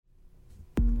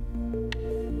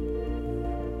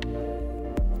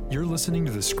You're listening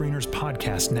to the Screeners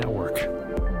Podcast Network.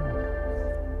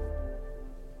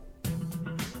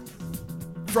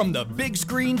 From the big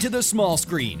screen to the small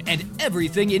screen and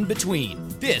everything in between,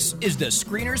 this is the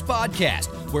Screeners Podcast,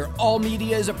 where all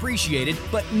media is appreciated,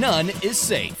 but none is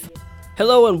safe.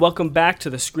 Hello and welcome back to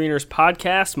the Screeners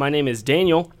Podcast. My name is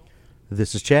Daniel.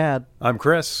 This is Chad. I'm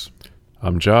Chris.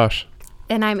 I'm Josh.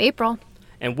 And I'm April.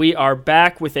 And we are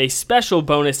back with a special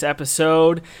bonus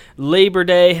episode. Labor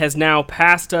Day has now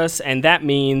passed us, and that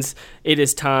means it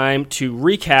is time to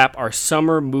recap our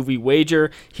summer movie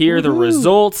wager. Here are the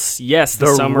results. Yes,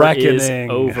 the summer reckoning is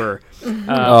over.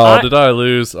 Did I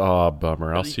lose? Oh,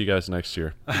 bummer. I'll see you guys next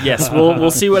year. Yes,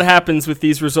 we'll see what happens with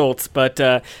these results. But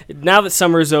now that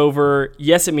summer is over,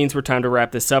 yes, it means we're time to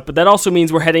wrap this up. But that also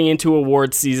means we're heading into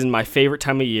awards season, my favorite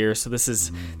time of year. So this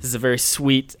is a very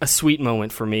sweet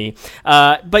moment for me.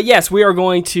 But yes, we are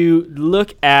going to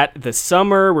look at the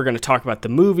summer. We're going to talk about the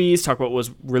movies, talk about what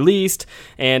was released,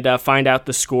 and find out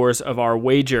the scores of our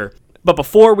wager. But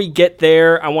before we get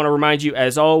there, I want to remind you,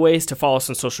 as always, to follow us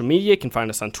on social media. You can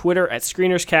find us on Twitter at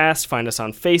ScreenersCast, find us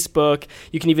on Facebook.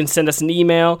 You can even send us an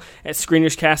email at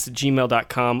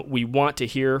screenerscast@gmail.com. We want to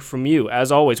hear from you.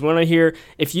 As always, we want to hear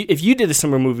if you did a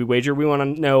summer movie wager. We want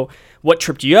to know what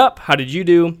tripped you up, how did you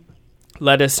do?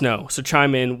 Let us know. So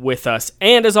chime in with us.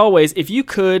 And as always, if you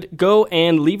could go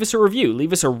and leave us a review,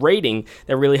 leave us a rating.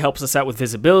 That really helps us out with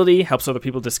visibility, helps other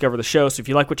people discover the show. So if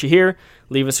you like what you hear,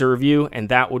 leave us a review, and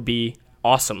that would be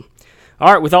awesome.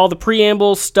 All right, with all the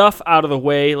preamble stuff out of the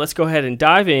way, let's go ahead and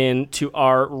dive in to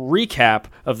our recap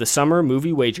of the summer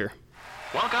movie wager.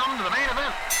 Welcome to the main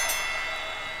event.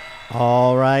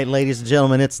 All right, ladies and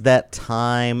gentlemen, it's that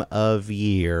time of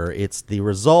year. It's the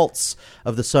results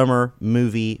of the summer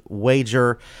movie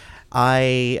wager.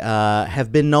 I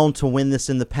have been known to win this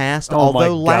in the past,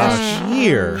 although last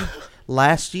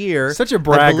year, Such a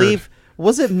braggart. I believe,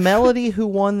 was it Melody who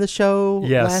won the show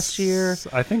last year?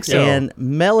 I think so. And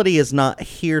Melody is not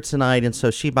here tonight, and so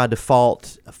she by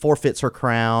default forfeits her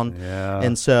crown. Yeah.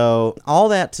 And so all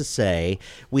that to say,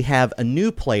 we have a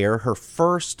new player, her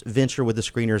first venture with the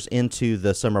Screeners into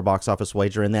the summer box office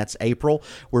wager, and that's April.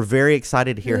 We're very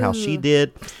excited to hear how she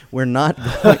did. We're not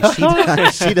going,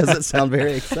 she doesn't sound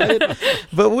very excited,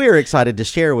 but we're excited to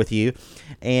share with you.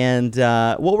 And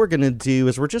what we're going to do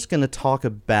is we're just going to talk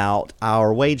about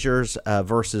our wagers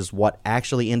versus what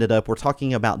actually ended up. We're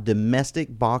talking about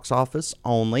domestic box office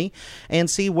only and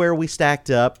see where we stacked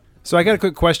up. So I got a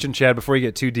quick question, Chad, before you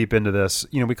get too deep into this.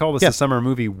 You know, we call this the summer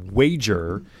movie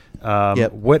wager.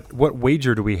 What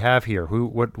wager do we have here?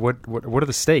 What are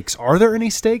the stakes? Are there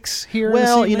any stakes here?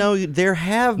 Well, you know, there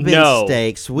have been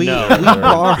stakes.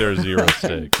 There's zero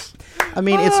stakes. I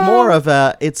mean, it's more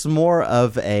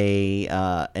of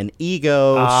an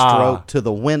ego stroke to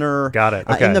the winner. Got it.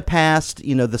 Okay. In the past,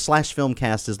 you know, the Slash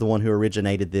Filmcast is the one who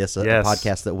originated this, a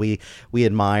podcast that we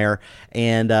admire,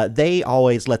 and they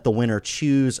always let the winner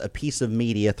choose a piece of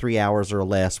media, 3 hours or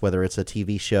less, whether it's a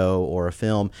TV show or a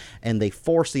film, and they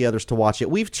force the others to watch it.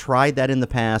 We've tried that in the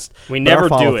past. We never do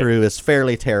it. Our follow-through is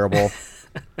fairly terrible.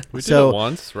 We did it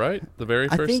once, right? The very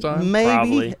first I think time?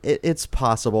 maybe it's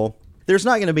possible. There's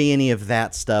not going to be any of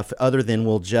that stuff other than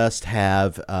we'll just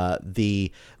have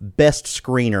the best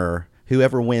screener.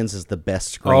 Whoever wins is the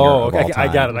best screener of all time. I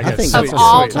got it. I think Of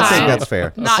all time. I think that's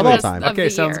fair. Not of all just time. of Okay, the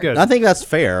sounds year. good. I think that's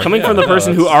fair. Coming from the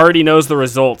person who already knows the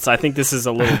results, I think this is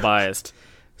a little biased.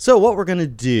 So what we're going to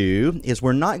do is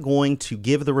we're not going to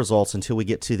give the results until we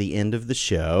get to the end of the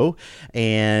show,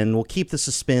 and we'll keep the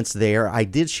suspense there. I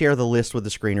did share the list with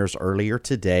the Screeners earlier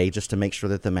today just to make sure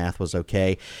that the math was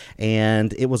okay,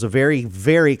 and it was a very,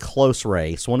 very close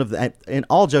race. And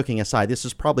all joking aside, this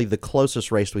is probably the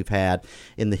closest race we've had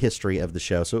in the history of the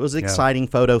show. So it was an exciting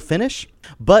photo finish,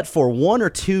 but for one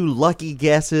or two lucky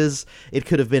guesses, it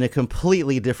could have been a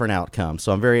completely different outcome.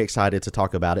 So I'm very excited to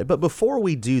talk about it. But before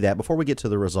we do that, before we get to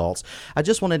the results, I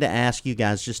just wanted to ask you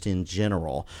guys just in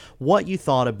general what you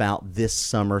thought about this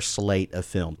summer slate of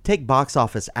film. Take box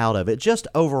office out of it. Just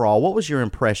overall, what was your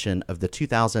impression of the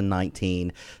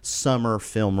 2019 summer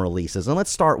film releases? And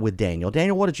let's start with Daniel.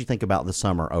 Daniel, what did you think about the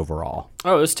summer overall?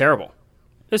 Oh, it was terrible.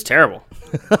 It was terrible.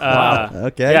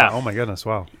 Okay. Yeah. Oh my goodness!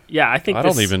 Wow. Yeah, I think I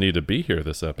don't even need to be here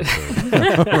this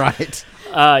episode. Right.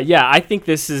 I think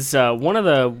this is one of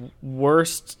the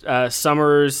worst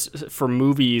summers for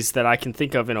movies that I can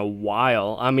think of in a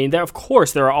while. I mean, of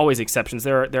course, there are always exceptions.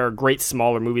 There are great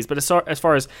smaller movies, but as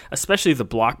far as especially the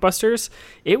blockbusters,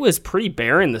 it was pretty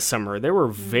barren this summer. There were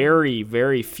very,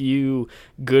 very few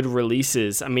good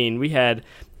releases. I mean, we had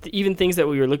even things that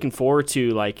we were looking forward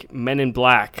to, like Men in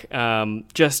Black,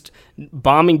 just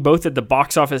bombing both at the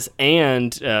box office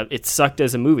and it sucked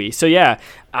as a movie. So yeah,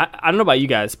 I don't know about you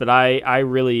guys, but I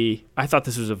thought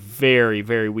this was a very,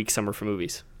 very weak summer for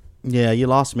movies. Yeah, you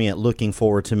lost me at looking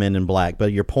forward to Men in Black,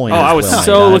 but your point is I was well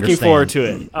so made. looking forward to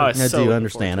it. I do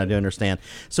understand.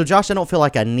 So, Josh, I don't feel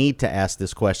like I need to ask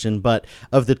this question, but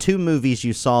of the 2 movies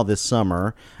you saw this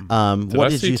summer, did I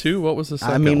see 2? What was the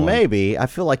second I mean, one? maybe. I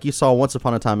feel like you saw Once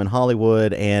Upon a Time in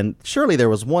Hollywood, and surely there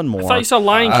was one more. I thought you saw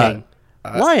Lion King.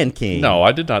 Lion King. No,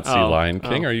 I did not see Lion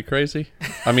King. Are you crazy?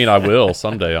 I mean, I will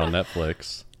someday on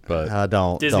Netflix, but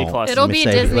don't. Disney don't. Plus. It'll be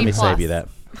Disney Let me Plus. save you that.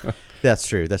 That's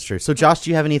true. So, Josh, do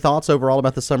you have any thoughts overall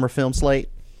about the summer film slate?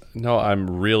 no,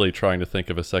 I'm really trying to think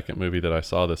of a second movie that I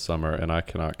saw this summer, and I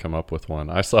cannot come up with one.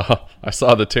 I saw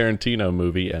the Tarantino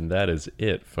movie, and that is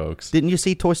it, folks. Didn't you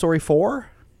see Toy Story 4?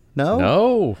 No.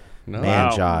 No. Man,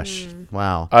 Wow. Josh.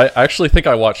 Wow. I actually think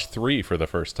I watched 3 for the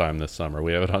first time this summer.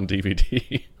 We have it on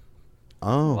DVD.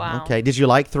 Oh, Wow. okay. Did you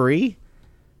like 3?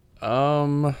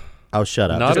 Oh,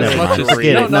 shut up. Not Just as never much mind. as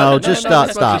Forget it. No, just not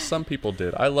as much stop. as some people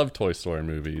did. I love Toy Story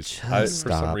movies. For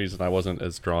some stop. reason, I wasn't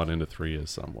as drawn into 3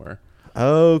 as some were.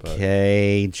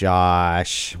 Okay,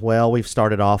 Josh. Well, we've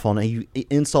started off on you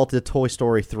insulted Toy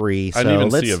Story 3. So I didn't even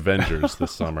let's. see Avengers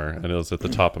this summer, and it was at the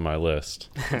top of my list.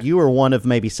 You were one of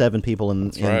maybe 7 people in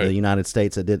right. the United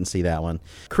States that didn't see that one.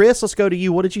 Chris, let's go to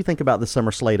you. What did you think about the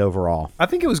summer slate overall? I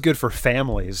think it was good for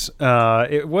families.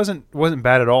 It wasn't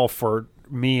bad at all for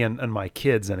me and my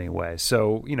kids anyway.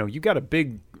 So, you got a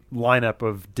big lineup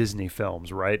of Disney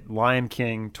films, right? Lion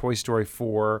King, Toy Story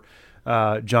 4,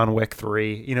 John Wick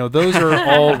 3. Those are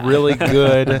all really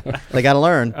good They got to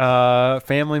learn.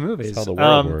 family movies. That's how the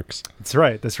world works. That's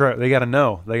right. They got to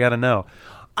know.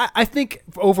 I think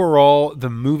overall the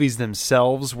movies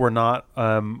themselves were not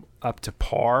up to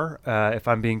par, if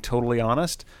I'm being totally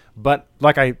honest. But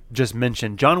like I just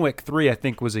mentioned, John Wick 3 I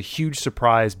think was a huge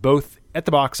surprise, both at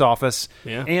the box office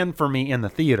and for me in the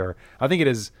theater. I think it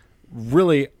is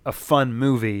really a fun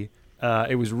movie.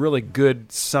 It was really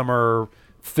good summer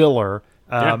filler,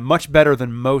 much better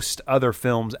than most other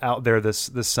films out there this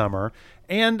summer.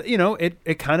 And,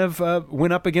 it kind of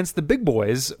went up against the big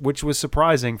boys, which was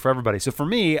surprising for everybody. So for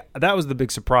me, that was the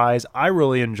big surprise. I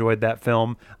really enjoyed that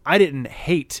film. I didn't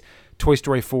hate Toy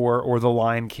Story 4 or The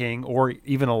Lion King or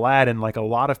even Aladdin like a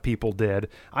lot of people did.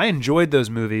 I enjoyed those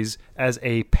movies as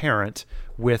a parent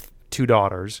with 2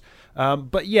 daughters.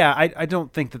 But yeah, I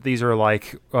don't think that these are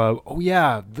like,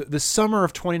 the summer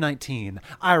of 2019.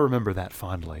 I remember that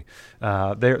fondly.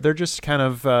 They're just kind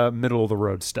of middle of the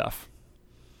road stuff.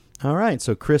 All right,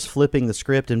 so Chris flipping the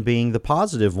script and being the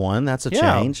positive one, that's a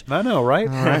change. I know, right?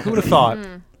 Who would have thought?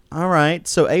 All right,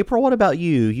 so April, what about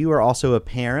you? You are also a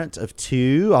parent of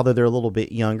 2, although they're a little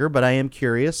bit younger, but I am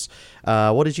curious.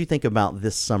 What did you think about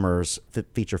this summer's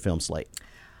feature film slate?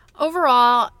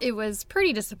 Overall, it was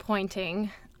pretty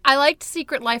disappointing. I liked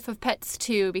Secret Life of Pets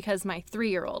 2 because my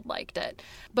 3-year-old liked it.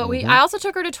 But I also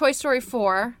took her to Toy Story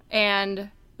 4, and it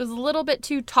was a little bit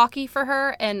too talky for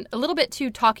her and a little bit too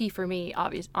talky for me,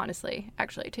 honestly,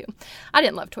 actually, too. I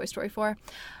didn't love Toy Story 4.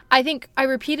 I think I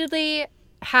repeatedly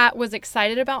was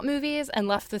excited about movies and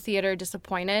left the theater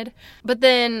disappointed. But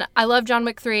then I love John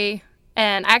Wick 3,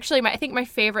 and actually I think my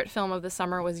favorite film of the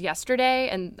summer was Yesterday,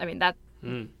 and I mean that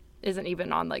isn't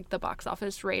even on like the box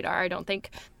office radar, I don't think.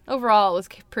 Overall, it was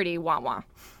pretty wah-wah.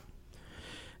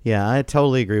 Yeah, I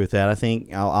totally agree with that. I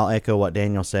think I'll echo what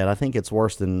Daniel said. I think it's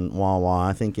worse than Wah-Wah.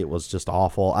 I think it was just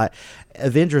awful.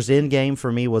 Avengers Endgame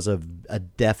for me was a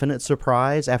definite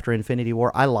surprise after Infinity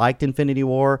War. I liked Infinity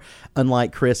War.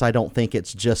 Unlike Chris, I don't think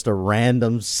it's just a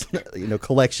random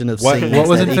collection of scenes. What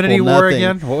was that Infinity equal War nothing.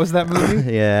 again? What was that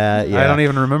movie? Yeah. I don't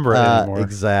even remember it anymore.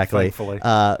 Exactly. Thankfully.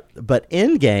 But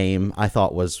Endgame, I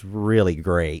thought was really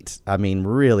great. I mean,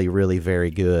 really, really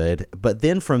very good. But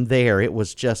then from there, it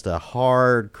was just a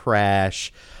hard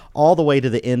crash all the way to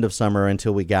the end of summer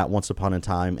until we got Once Upon a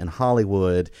Time in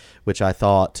Hollywood, which I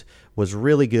thought was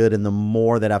really good. And the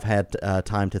more that I've had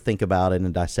time to think about it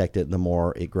and dissect it, the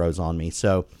more it grows on me.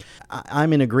 So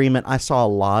I'm in agreement. I saw a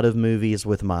lot of movies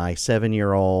with my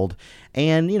 7-year-old.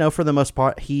 And, for the most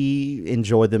part, he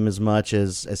enjoyed them as much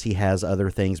as he has other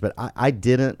things. But I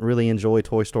didn't really enjoy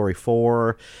Toy Story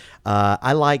 4.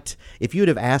 I liked, if you would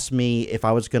have asked me if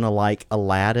I was going to like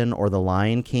Aladdin or The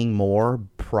Lion King more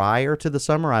prior to the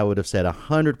summer, I would have said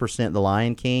 100% The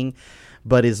Lion King.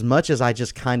 But as much as I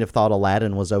just kind of thought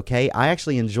Aladdin was okay, I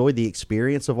actually enjoyed the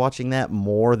experience of watching that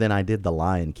more than I did The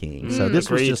Lion King. So this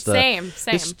was just Same.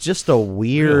 It's just a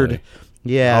weird... Really?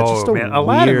 Yeah, just a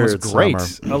Aladdin was weird great.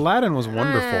 summer. Aladdin was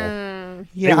wonderful.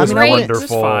 Yeah, It was great. wonderful.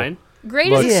 It was fine. Great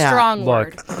Look, is a strong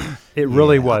word. It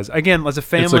really was. Again, as a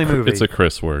family movie. It's a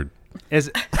Chris word.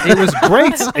 It was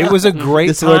great. It was a great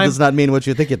This time. word does not mean what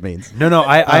you think it means. No,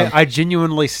 I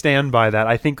genuinely stand by that.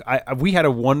 I think we had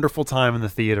a wonderful time in the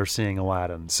theater seeing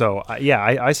Aladdin. So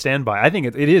I stand by. I think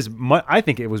it is. I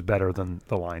think it was better than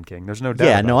The Lion King. There's no doubt.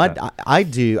 Yeah, about no, that. I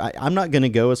do. I'm not going to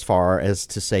go as far as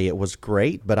to say it was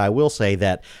great, but I will say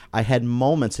that I had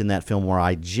moments in that film where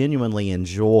I genuinely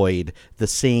enjoyed the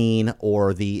scene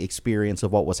or the experience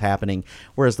of what was happening,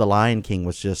 whereas The Lion King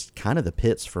was just kind of the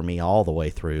pits for me all the way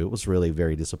through. It was really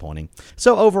very disappointing.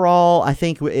 So overall, I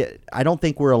don't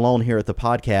think we're alone here at the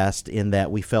podcast in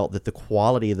that we felt that the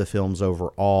quality of the films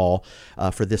overall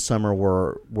for this summer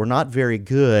were not very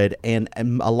good, and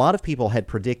a lot of people had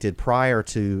predicted prior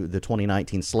to the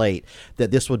 2019 slate that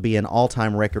this would be an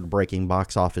all-time record-breaking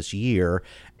box office year,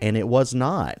 and it was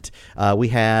not. We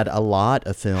had a lot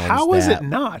of films. How was it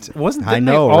not? I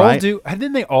know, right?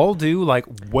 Didn't they all do like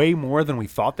way more than we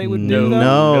thought they would do?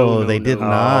 No, they did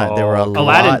not. There were a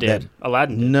Aladdin lot did.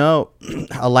 Aladdin did. No,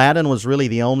 Aladdin was really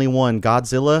the only one.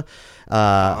 Godzilla,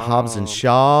 Hobbs and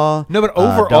Shaw. No, but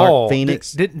Dark overall,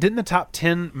 Phoenix. didn't the top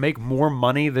 10 make more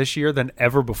money this year than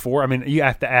ever before? I mean, you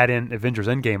have to add in Avengers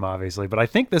Endgame, obviously, but I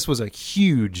think this was a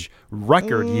huge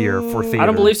record year for theater. I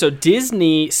don't believe so.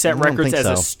 Disney set I don't records think as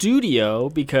a so. studio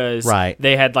because Right.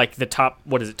 they had like the top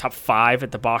 5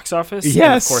 at the box office. And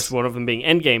Yes. of course, one of them being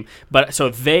Endgame. But so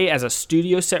they, as a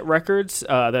studio, set records,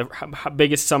 the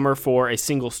biggest summer for a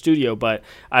single studio. But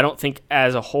I don't think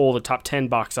as a whole the top 10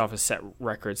 box office set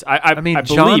records. I mean, I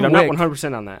John believe I'm not Wick-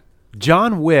 100% on that.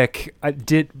 John Wick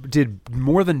did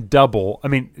more than double. I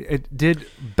mean, it did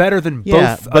better than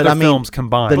Yeah, both but other I mean, films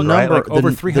combined, the right? number, Like over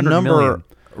the 300 number, million.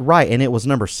 Right, and it was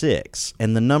number 6,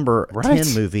 and the number Right.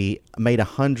 10 movie made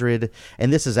 100,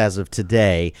 and this is as of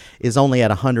today, is only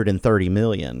at 130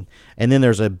 million. And then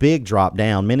there's a big drop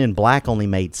down. Men in Black only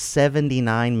made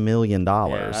 $79 million.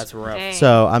 Yeah, that's rough. Dang.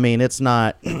 So I mean, it's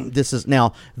not. This is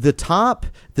now the top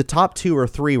 2 or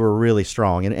 3 were really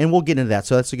strong, and we'll get into that.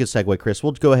 So that's a good segue, Chris.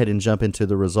 We'll go ahead and jump into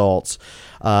the results.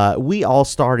 We all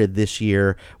started this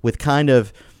year with kind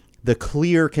of the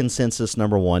clear consensus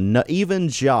number one. No, even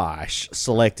Josh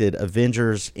selected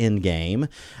Avengers Endgame,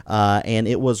 and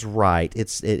it was right.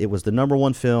 It was the number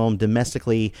one film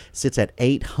domestically, sits at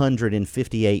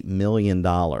 $858 million.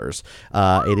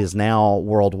 It is now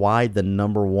worldwide the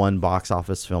number one box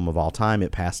office film of all time.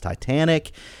 It passed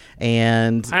Titanic.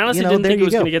 And I honestly didn't think it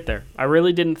was going to get there. I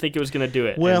really didn't think it was going to do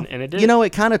it. Well, and it did.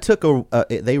 it kind of took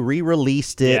they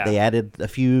re-released it. Yeah. They added a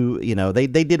few, they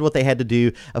did what they had to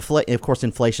do. Of course,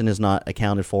 inflation is not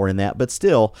accounted for in that, but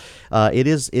still, it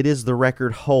is the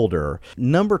record holder.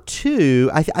 Number 2,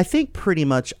 I think pretty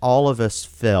much all of us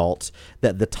felt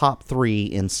that the top 3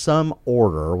 in some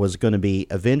order was going to be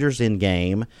Avengers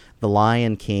Endgame, The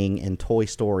Lion King, and Toy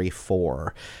Story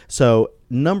 4. So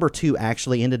number 2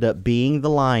 actually ended up being The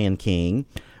Lion King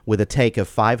with a take of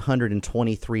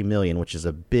 $523 million, which is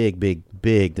a big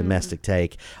domestic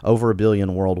take, over $1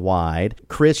 billion worldwide.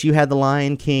 Chris, you had The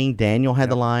Lion King. Daniel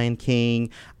had The Lion King.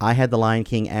 I had The Lion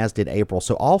King, as did April.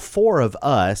 So all 4 of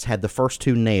us had the first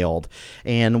 2 nailed.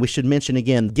 And we should mention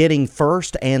again, getting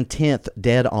first and 10th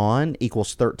dead on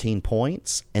equals 13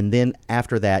 points. And then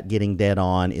after that, getting dead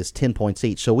on is 10 points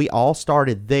each. So we all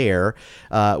started there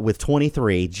with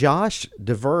 23. Josh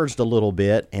diverged a little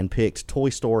bit and picked Toy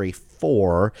Story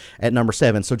 4 at number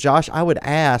 7. So Josh, I would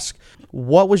ask,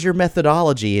 what was your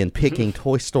methodology in picking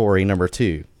Toy Story number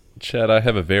 2? Chad, I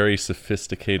have a very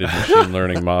sophisticated machine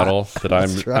learning model that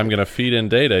I'm going to feed in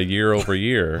data year over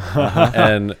year,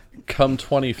 and come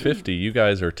 2050, you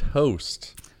guys are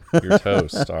toast. You're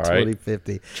toast. All right.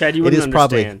 2050. Chad, you wouldn't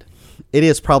understand. It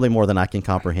is probably more than I can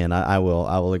comprehend. I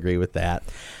will agree with that.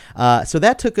 So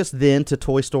that took us then to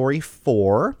Toy Story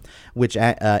 4, which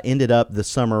ended up the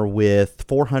summer with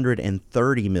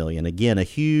 $430 million. Again, a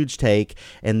huge take.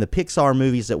 And the Pixar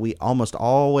movies that we almost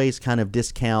always kind of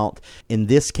discount, in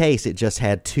this case, it just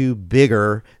had 2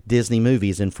 bigger Disney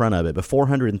movies in front of it. But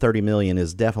 $430 million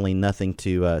is definitely nothing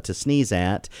to sneeze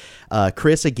at.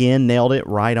 Chris, again, nailed it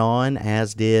right on,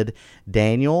 as did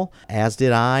Daniel, as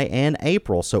did I, and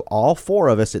April. So all 4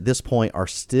 of us at this point are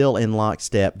still in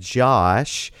lockstep.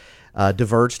 Josh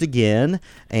diverged again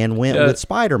and went with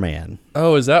Spider-Man.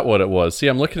 Oh, is that what it was? See,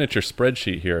 I'm looking at your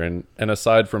spreadsheet here, and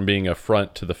aside from being a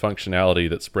front to the functionality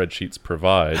that spreadsheets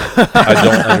provide, I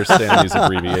don't understand these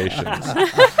abbreviations.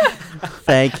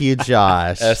 Thank you,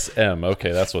 Josh. SM.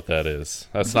 Okay, that's what that is.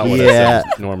 That's not what Yeah.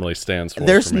 SM normally stands for.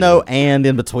 There's for me. no and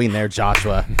in between there,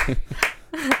 Joshua.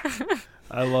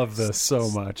 I love this so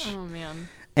much. Oh man.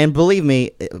 And believe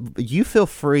me, you feel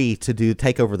free to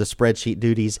take over the spreadsheet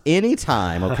duties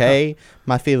anytime, okay?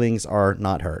 My feelings are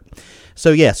not hurt.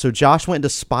 So Josh went to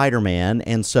Spider-Man,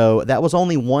 and so that was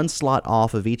only one slot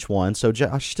off of each one. So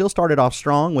Josh still started off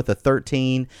strong with a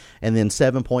 13 and then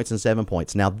 7 points and 7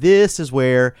 points. Now this is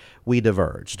where we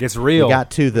diverged. It gets real.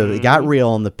 It got real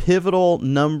on the pivotal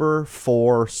number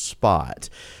 4 spot.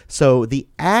 So the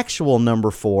actual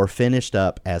number 4 finished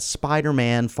up as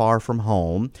Spider-Man Far From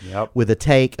Home with a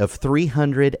take of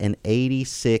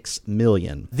 $386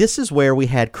 million. This is where we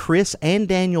had Chris and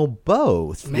Daniel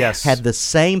both had the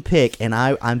same pick, and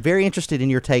I'm very interested in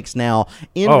your takes now.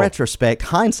 In retrospect,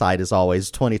 hindsight is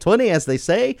always 20/20, as they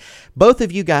say. Both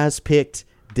of you guys picked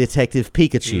Detective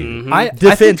Pikachu.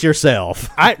 Defend yourself.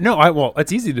 Well,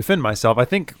 it's easy to defend myself. I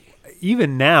think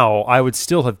even now, I would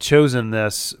still have chosen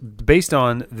this based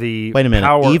on the Wait a minute.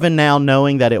 power. Even now,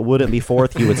 knowing that it wouldn't be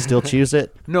 4th, you would still choose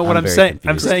it? No, what I'm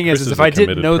saying is if I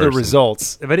didn't know the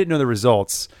results,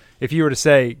 if you were to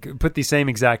say, put these same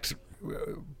exact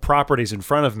properties in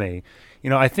front of me,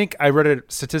 I think I read a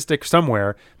statistic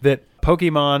somewhere that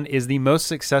Pokemon is the most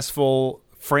successful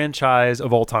franchise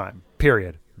of all time,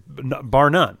 period,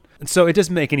 bar none. And so it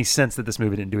doesn't make any sense that this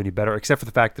movie didn't do any better, except for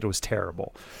the fact that it was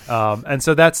terrible. And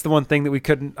so that's the one thing that we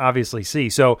couldn't obviously see.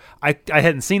 So I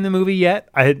hadn't seen the movie yet.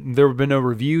 There have been no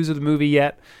reviews of the movie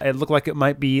yet. It looked like it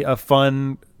might be a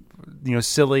fun,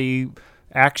 silly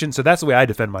action. So that's the way I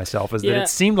defend myself, is that it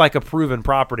seemed like a proven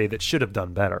property that should have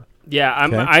done better. Yeah,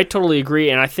 I totally agree.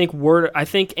 And I think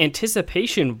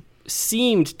anticipation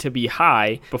seemed to be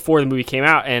high before the movie came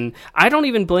out, and I don't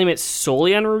even blame it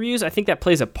solely on reviews. I think that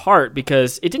plays a part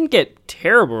because it didn't get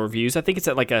terrible reviews. I think it's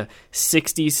at like a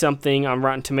 60 something on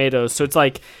Rotten Tomatoes, so it's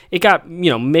like it got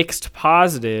mixed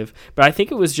positive, but I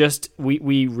think it was just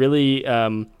we really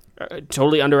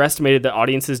totally underestimated that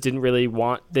audiences didn't really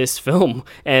want this film,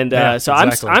 and so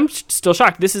exactly. I'm still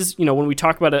shocked. This is when we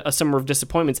talk about a summer of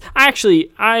disappointments,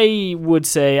 I would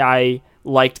say I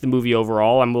liked the movie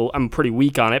overall. I'm pretty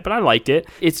weak on it, but I liked it.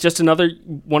 It's just another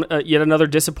one, yet another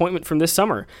disappointment from this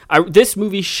summer. This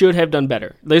movie should have done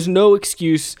better. There's no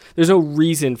excuse. There's no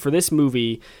reason for this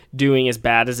movie doing as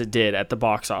bad as it did at the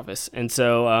box office. And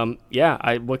so,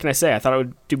 what can I say? I thought it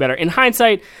would do better. In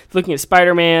hindsight, looking at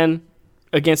Spider-Man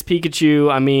against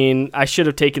Pikachu, I should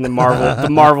have taken the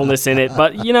Marvelness in it,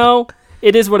 but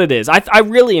it is what it is. I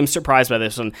really am surprised by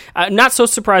this one. Not so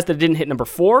surprised that it didn't hit number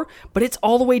 4, but it's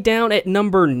all the way down at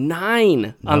number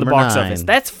 9 on the box office.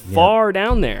 That's far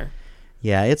down there.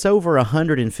 Yeah, it's over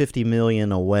 $150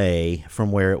 million away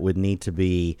from where it would need to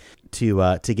be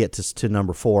to get to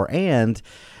number 4. And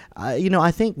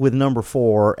I think with number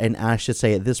 4, and I should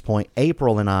say at this point,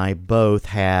 April and I both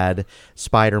had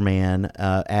Spider-Man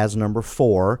as number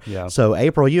 4. Yeah. So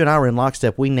April, you and I were in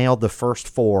lockstep. We nailed the first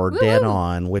 4 dead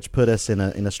on, which put us in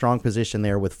a strong position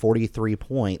there with 43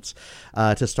 points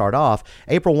to start off.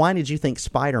 April, why did you think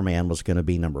Spider-Man was going to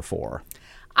be number 4?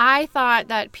 I thought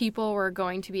that people were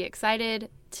going to be excited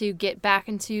to get back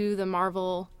into the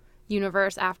Marvel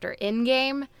universe after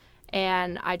Endgame,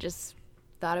 and I just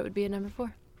thought it would be a number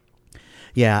 4.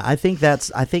 Yeah, I think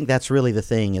that's really the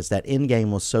thing, is that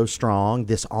Endgame was so strong.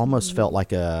 This almost felt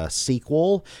like a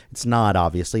sequel. It's not,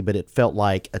 obviously, but it felt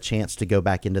like a chance to go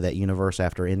back into that universe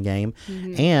after Endgame.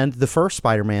 Mm-hmm. And the first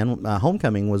Spider-Man,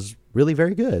 Homecoming, was really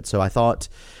very good. So I thought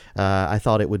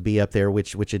it would be up there,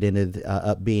 which it ended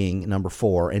up being number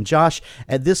 4. And Josh,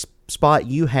 at this spot,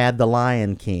 you had The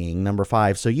Lion King, number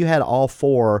 5. So you had all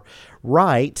 4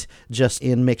 right, just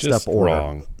in mixed up order.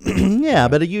 Wrong. Yeah,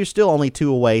 but you're still only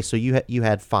 2 away, so you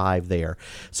had 5 there.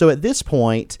 So at this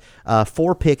point,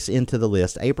 4 picks into the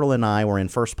list. April and I were in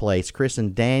first place. Chris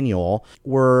and Daniel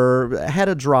had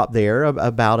a drop there,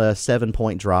 about a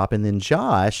 7-point drop, and then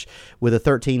Josh, with a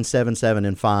 13, 7, 7,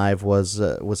 and 5,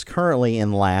 was currently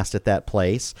in last at that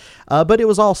place. But it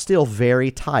was all still very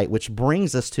tight, which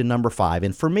brings us to number 5.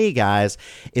 And for me, guys,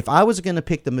 if I was going to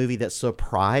pick the movie that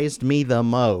surprised me the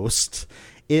most,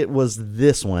 it was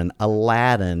this one.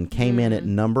 Aladdin came in at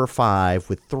number 5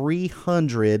 with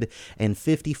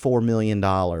 $354 million.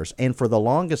 And for the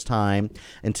longest time,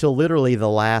 until literally the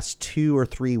last 2 or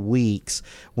 3 weeks,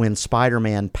 when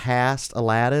Spider-Man passed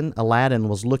Aladdin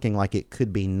was looking like it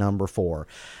could be number 4.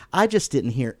 I just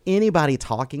didn't hear anybody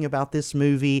talking about this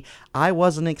movie. I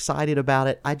wasn't excited about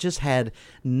it. I just had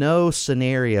no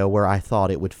scenario where I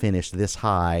thought it would finish this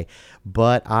high,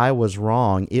 but I was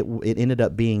wrong. It ended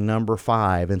up being number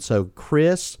 5. And so,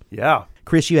 Chris,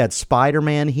 you had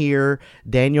Spider-Man here.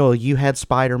 Daniel, you had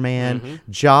Spider-Man. Mm-hmm.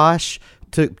 Josh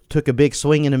took a big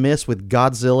swing and a miss with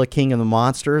Godzilla King of the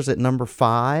Monsters at number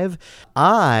 5.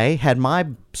 I had my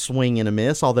swing and a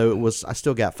miss, although I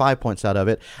still got 5 points out of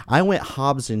it. I went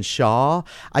Hobbs and Shaw.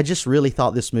 I just really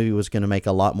thought this movie was going to make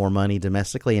a lot more money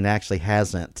domestically, and actually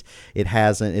hasn't. It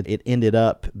hasn't. It ended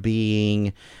up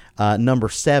being number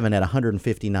 7 at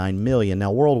 $159 million.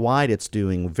 Now, worldwide, it's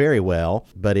doing very well,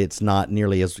 but it's not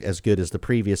nearly as good as the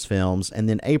previous films. And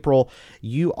then, April,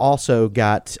 you also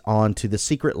got onto The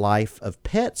Secret Life of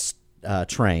Pets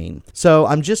train. So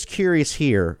I'm just curious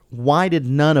here, why did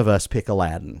none of us pick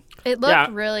Aladdin? It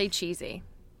looked really cheesy.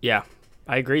 Yeah,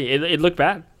 I agree. It looked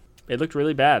bad. It looked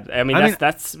really bad. I mean,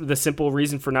 that's the simple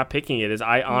reason for not picking it. Is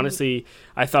I honestly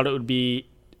I thought it would be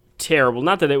terrible.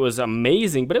 Not that it was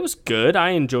amazing, but it was good. I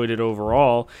enjoyed it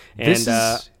overall. And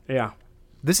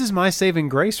this is my saving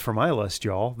grace for my list,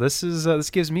 y'all. This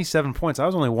gives me 7 points. I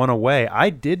was only one away. I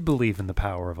did believe in the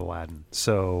power of Aladdin.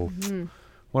 So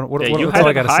what you what's had all I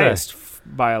it got to highest say?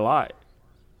 By a lot.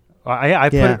 I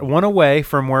put it one away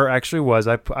from where it actually was.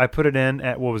 I put it in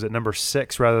at, what was it, number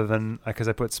 6 rather than, because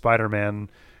I put Spider-Man.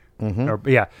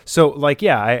 So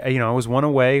I was one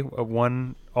away,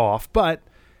 one off, but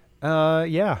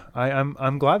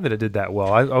I'm glad that it did that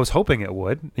well. I was hoping it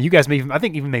would. You guys I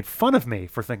think even made fun of me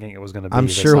for thinking it was going to be. I'm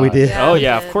sure we did. Oh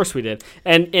yeah, of course we did.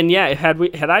 And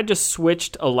had I just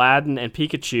switched Aladdin and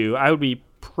Pikachu, I would be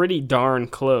pretty darn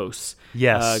close.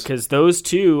 Yes, because those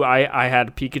two, I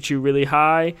had Pikachu really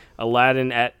high,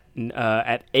 Aladdin at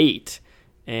 8,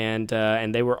 and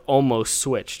they were almost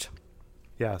switched.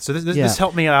 Yeah, so this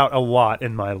helped me out a lot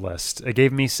in my list. It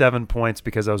gave me 7 points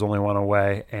because I was only one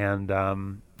away, and I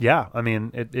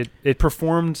mean, it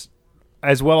performed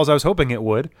as well as I was hoping it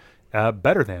would,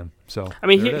 better than. So I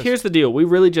mean, here's the deal: we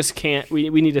really just can't. We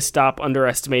need to stop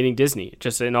underestimating Disney.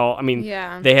 Just in all, I mean,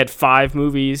 they had 5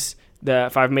 movies, the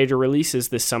 5 major releases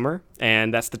this summer,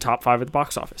 and that's the top 5 at the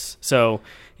box office. So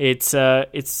it's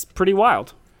pretty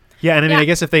wild. Yeah, and I mean, I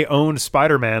guess if they owned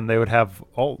Spider-Man, they would have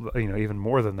even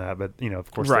more than that. But of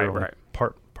course, they're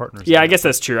partners. Yeah, I guess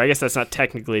that's true. I guess that's not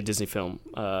technically a Disney film.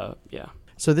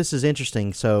 So this is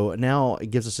interesting. So now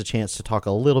it gives us a chance to talk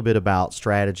a little bit about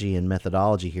strategy and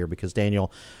methodology here, because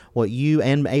Daniel, what you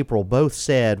and April both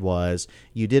said was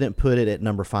you didn't put it at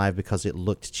number 5 because it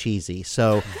looked cheesy.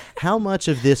 So how much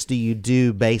of this do you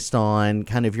do based on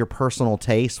kind of your personal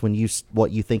taste when what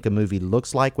you think a movie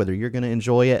looks like, whether you're going to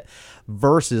enjoy it,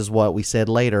 versus what we said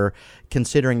later,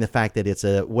 considering the fact that it's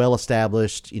a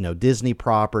well-established, Disney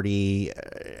property?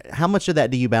 How much of that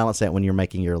do you balance that when you're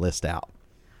making your list out?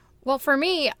 Well, for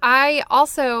me,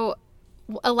 Aladdin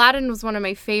was one of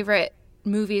my favorite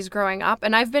movies growing up,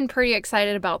 and I've been pretty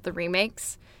excited about the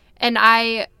remakes, and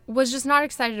I was just not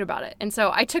excited about it. And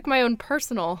so I took my own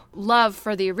personal love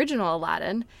for the original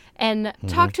Aladdin and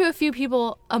talked to a few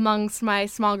people amongst my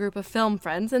small group of film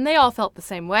friends, and they all felt the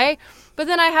same way. But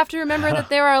then I have to remember that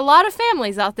there are a lot of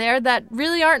families out there that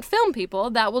really aren't film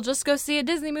people that will just go see a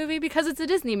Disney movie because it's a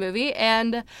Disney movie,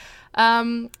 and I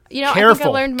think I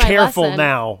learned my careful lesson.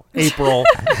 Now, April.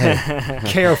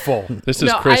 Careful. This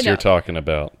is Chris you're talking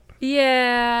about.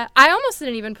 Yeah, I almost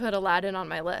didn't even put Aladdin on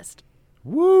my list.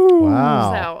 Woo!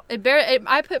 Wow. So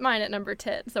I put mine at number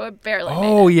 10, so it barely made it.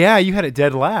 Oh yeah, you had it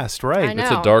dead last, right? I know.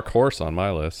 It's a dark horse on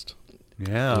my list.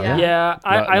 Yeah. Yeah,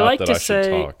 I like that to I should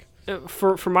say talk.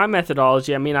 For my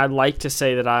methodology, I mean, I'd like to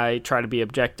say that I try to be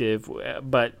objective,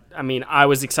 but I mean, I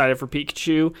was excited for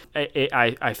Pikachu.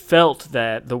 I felt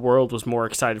that the world was more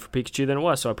excited for Pikachu than it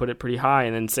was, so I put it pretty high,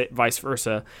 and then vice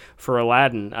versa for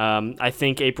Aladdin. I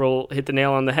think April hit the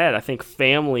nail on the head. I think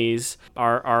families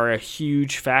are a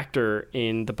huge factor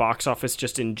in the box office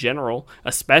just in general,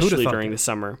 especially during the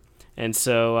summer. And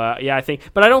so, I think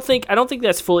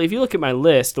that's fully. If you look at my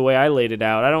list, the way I laid it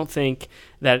out, I don't think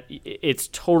that it's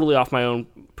totally off my own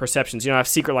perceptions. I have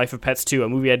Secret Life of Pets 2, a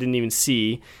movie I didn't even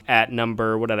see, at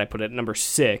number, what did I put it? Number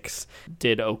 6,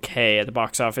 did okay at the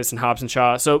box office, and Hobbs and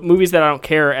Shaw. So movies that I don't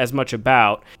care as much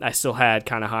about, I still had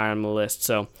kind of high on the list.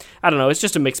 So I don't know. It's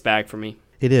just a mixed bag for me.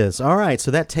 It is. All right, so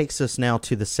that takes us now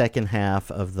to the second half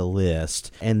of the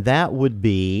list, and that would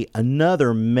be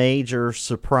another major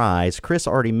surprise. Chris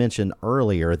already mentioned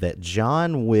earlier that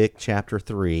John Wick Chapter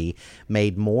 3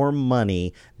 made more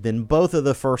money than both of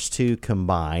the first two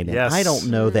combined, and I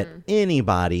don't know that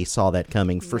anybody saw that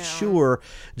coming. For sure,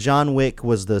 John Wick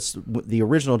was the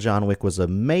original John Wick was a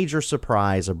major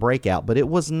surprise, a breakout, but it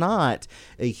was not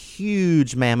a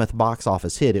huge mammoth box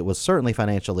office hit. It was certainly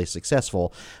financially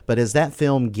successful, but as that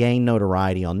film gained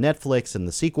notoriety on Netflix and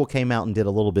the sequel came out and did a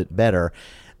little bit better,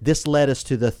 this led us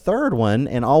to the third one,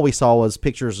 and all we saw was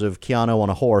pictures of Keanu on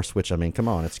a horse, which, I mean, come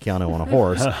on, it's Keanu on a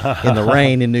horse in the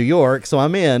rain in New York, so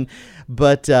I'm in.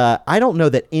 But I don't know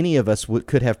that any of us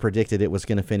could have predicted it was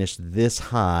going to finish this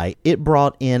high. It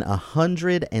brought in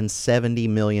 $170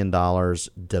 million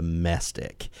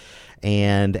domestic.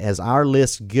 And as our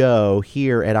lists go,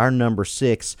 here at our number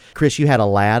 6, Chris, you had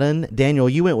Aladdin. Daniel,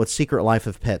 you went with Secret Life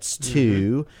of Pets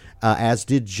 2, as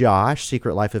did Josh,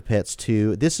 Secret Life of Pets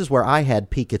 2. This is where I had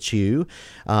Pikachu,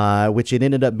 which it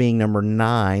ended up being number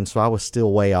 9, so I was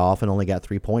still way off and only got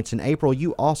 3 points. In April,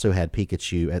 you also had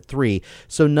Pikachu at 3,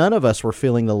 so none of us were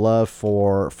feeling the love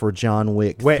for John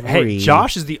Wick 3. Wait, hey,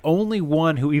 Josh is the only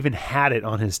one who even had it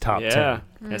on his top 10. Yeah,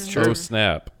 that's true. Oh,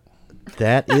 snap.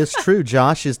 That is true.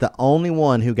 Josh is the only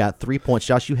one who got 3 points.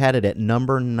 Josh, you had it at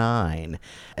number 9.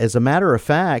 As a matter of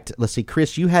fact, let's see,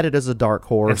 Chris, you had it as a dark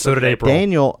horse. And so did April.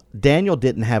 Daniel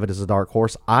didn't have it as a dark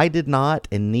horse. I did not,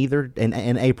 and neither, and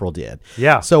April did.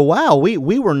 Yeah. So wow, we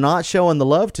were not showing the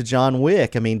love to John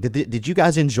Wick. I mean, did you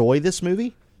guys enjoy this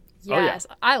movie? Yes,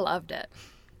 I loved it.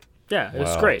 Yeah, it was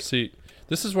Wow. great. See,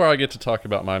 this is where I get to talk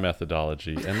about my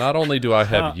methodology. And not only do I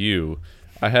have you,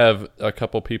 I have a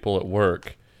couple people at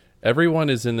work. Everyone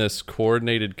is in this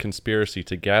coordinated conspiracy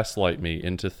to gaslight me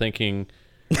into thinking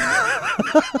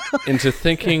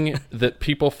that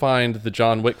people find the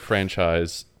John Wick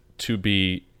franchise to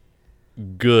be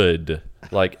good,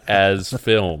 like as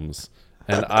films.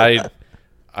 And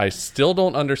I still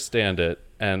don't understand it,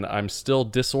 and I'm still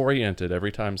disoriented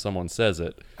every time someone says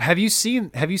it. Have you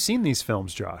seen these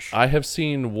films, Josh? I have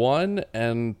seen 1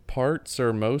 and parts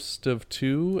or most of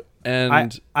 2,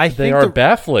 and I they think are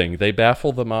baffling. They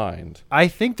baffle the mind. I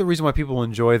think the reason why people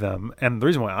enjoy them, and the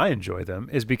reason why I enjoy them,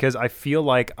 is because I feel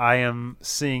like I am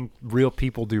seeing real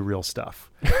people do real stuff.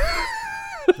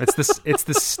 It's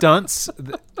the stunts.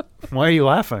 Why are you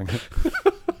laughing?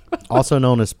 Also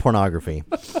known as pornography.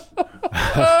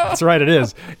 That's right, it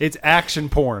is. It's action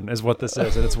porn is what this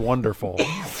is, and it's wonderful.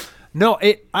 No,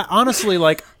 I honestly,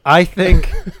 like, I think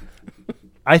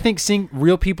seeing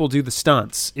real people do the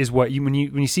stunts is what when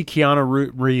you see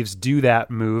Keanu Reeves do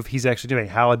that move, he's actually doing.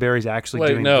 Halle Berry's actually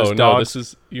doing. No, dogs. this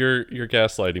is you're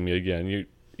gaslighting me again.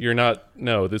 You're not.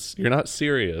 No, you're not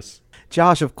serious.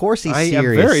 Josh, of course he's serious. I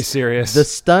am very serious. The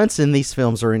stunts in these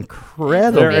films are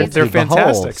incredible. They're fantastic.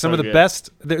 Behold. Some of the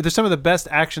best. They're some of the best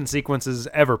action sequences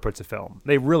ever put to film.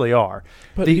 They really are.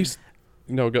 But go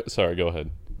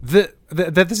ahead. This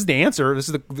is the answer.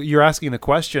 You're asking the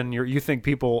question. You think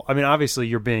people. I mean, obviously,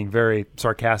 you're being very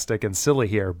sarcastic and silly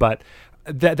here, but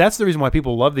that's the reason why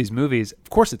people love these movies. Of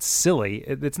course, it's silly.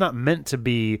 It's not meant to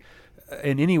be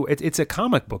in any way. It's a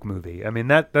comic book movie. I mean,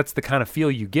 that's the kind of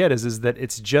feel you get. Is that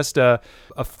it's just a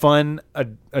fun,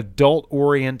 adult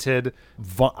oriented,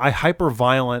 hyper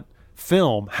violent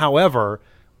film. However,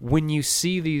 when you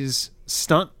see these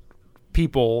stunt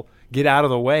people get out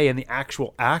of the way and the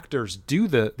actual actors do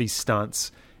these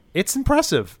stunts, it's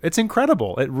impressive. It's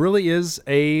incredible. It really is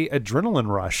a adrenaline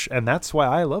rush, and that's why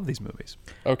I love these movies.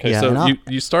 Okay, Yeah, so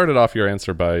you started off your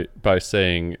answer by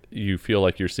saying you feel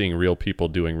like you're seeing real people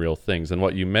doing real things, and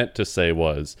what you meant to say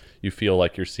was you feel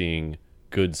like you're seeing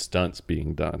good stunts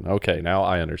being done. Okay, now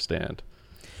I understand.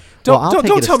 I'll take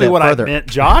Don't it a tell me step what further. I meant,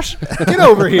 Josh. Get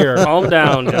over here. Calm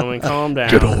down, gentlemen. Calm down.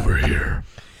 Get over here.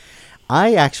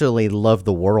 I actually love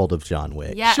the world of John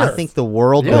Wick. Yes. I think the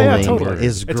world Yeah, building totally.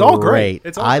 is It's all great.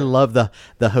 It's all I great. love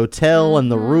the hotel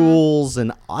and the rules,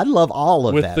 and I love all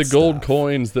of With that the gold stuff.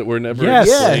 coins that were never Yes.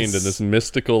 explained Yes. in this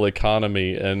mystical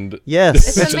economy, and Yes.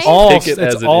 It's just amazing. take it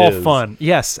as It's it all is. fun.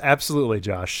 Yes, absolutely,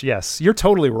 Josh. Yes, you're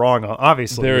totally wrong.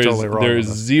 Obviously, There you're is totally wrong. there on is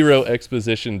this. zero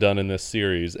exposition done in this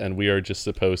series, and we are just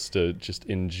supposed to just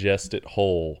ingest it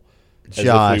whole,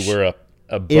 Josh, as if we were a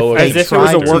they boa As if it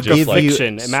was a constrictor work just of like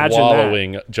fiction. Imagine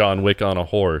swallowing John Wick on a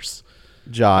horse.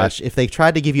 Josh, if they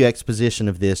tried to give you exposition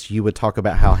of this, you would talk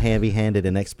about how heavy-handed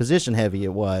and exposition heavy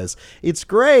it was. It's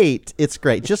great. It's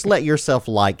great. Just let yourself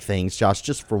like things, Josh,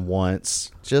 just for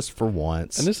once. Just for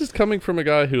once. And this is coming from a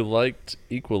guy who liked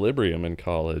Equilibrium in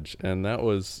college, and that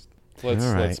was let's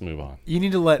All right. let's move on. You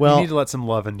need to let some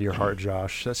love into your heart,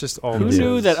 Josh. That's just all. Who it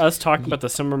knew is. that us talking about the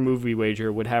summer movie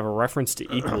wager would have a reference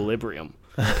to Equilibrium?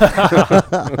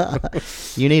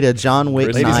 You need a John Wick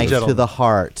Ladies and knife to gentlemen. the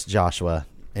heart, Joshua,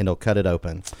 and it'll cut it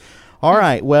open. All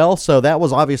right, well, so that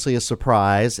was obviously a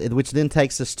surprise, which then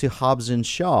takes us to Hobbs and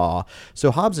Shaw.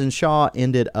 So Hobbs and Shaw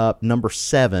ended up number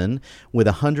 7 with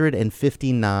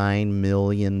 $159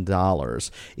 million.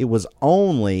 It was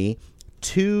only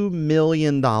 $2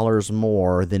 million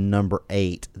more than number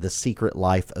 8, The Secret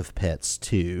Life of Pets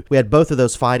 2. We had both of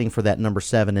those fighting for that number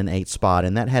 7 and 8 spot,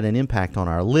 and that had an impact on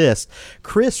our list.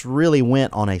 Chris really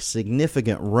went on a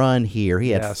significant run here.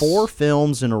 He had 4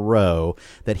 films in a row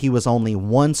that he was only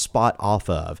 1 spot off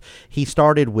of. He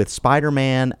started with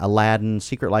Spider-Man, Aladdin,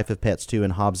 Secret Life of Pets 2,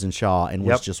 and Hobbs and Shaw, and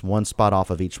was just 1 spot off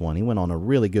of each one. He went on a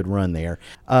really good run there.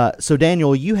 So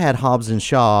Daniel, you had Hobbs and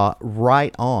Shaw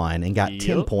right on and got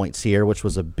 10 points here, which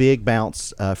was a big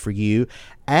bounce for you,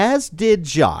 as did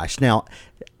Josh. Now,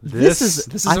 this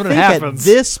is I when think it happens. at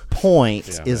this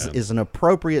point is an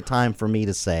appropriate time for me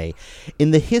to say, in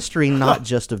the history not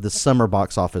just of the summer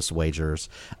box office wagers,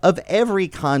 of every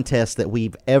contest that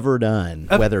we've ever done,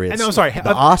 whether it's the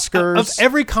Oscars, of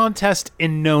every contest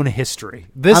in known history.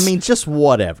 Just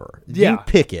whatever. You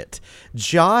pick it.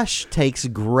 Josh takes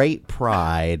great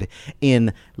pride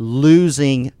in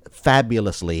losing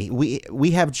fabulously.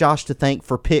 We have Josh to thank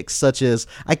for picks such as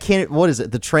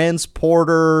the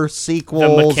Transporter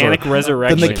sequels, The Mechanic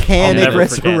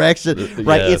Resurrection.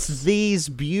 Right. Yes. It's these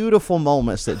beautiful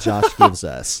moments that Josh gives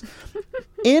us.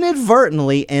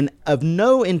 Inadvertently and of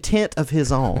no intent of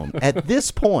his own, at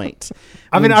this point,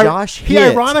 Josh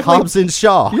hit Hobbs and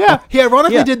Shaw. Yeah, he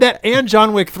ironically did that and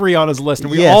John Wick 3 on his list,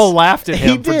 and we all laughed at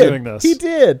him for doing this. He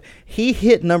did. He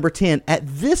hit number 10. At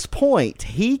this point,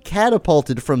 he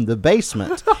catapulted from the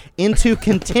basement into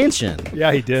contention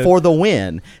he did. For the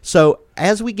win. So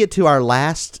as we get to our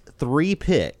last 3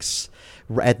 picks,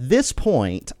 at this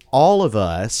point, all of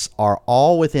us are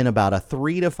all within about a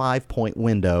 3 to 5 point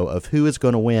window of who is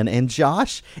going to win, and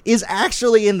Josh is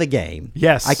actually in the game.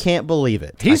 Yes, I can't believe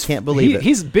it. I can't believe it.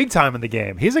 He's big time in the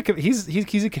game. He's a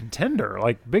contender,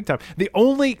 like big time. The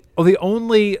only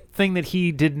thing that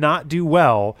he did not do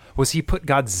well was he put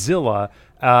Godzilla.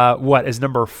 As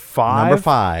number 5? Number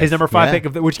 5. His number 5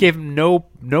 pick, which gave him no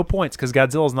points because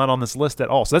Godzilla's not on this list at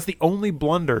all. So that's the only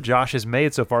blunder Josh has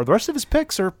made so far. The rest of his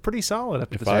picks are pretty solid.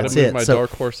 If I had moved my Dark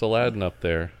Horse Aladdin up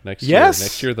there next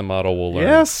year the model will learn.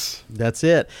 Yes. That's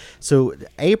it. So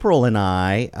April and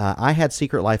I had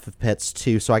Secret Life of Pets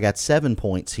 2, so I got 7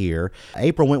 points here.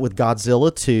 April went with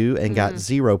Godzilla 2 and got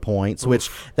 0 points,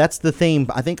 which that's the theme.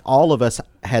 I think all of us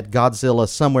had Godzilla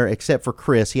somewhere except for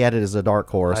Chris. He had it as a dark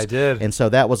horse. I did. And so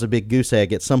that was a big goose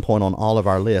egg at some point on all of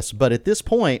our lists. But at this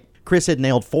point, Chris had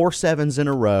nailed 4 7s in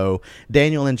a row.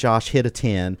 Daniel and Josh hit a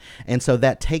 10. And so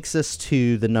that takes us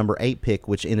to the number 8 pick,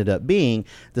 which ended up being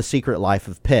The Secret Life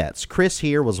of Pets. Chris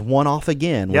here was 1 off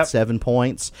again with 7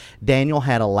 points. Daniel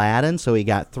had Aladdin, so he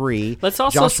got 3. Let's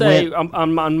also say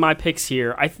on my picks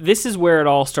here, this is where it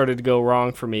all started to go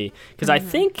wrong for me. Because I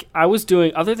think I was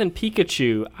doing, other than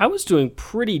Pikachu, I was doing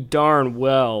pretty darn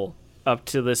well up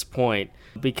to this point.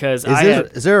 Because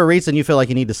is there a reason you feel like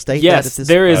you need to state that? Yes,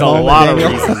 there is a lot of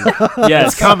reason.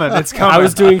 Yes, it's coming. I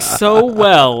was doing so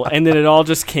well, and then it all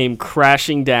just came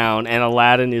crashing down, and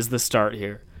Aladdin is the start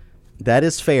here. That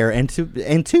is fair, and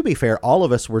to be fair, all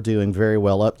of us were doing very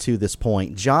well up to this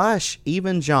point. Josh,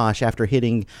 after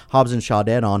hitting Hobbs and Shaw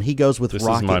dead on, he goes with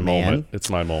Rocket Man. Moment. It's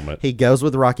my moment. He goes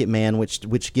with Rocket Man,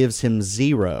 which gives him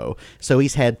 0. So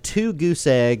he's had 2 goose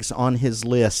eggs on his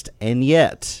list, and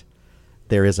yet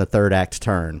there is a third act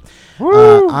turn.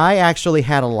 I actually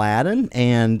had Aladdin,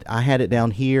 and I had it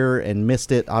down here and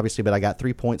missed it, obviously, but I got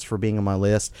 3 points for being on my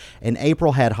list. And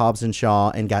April had Hobbs and Shaw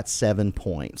and got 7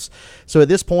 points. So at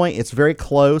this point, it's very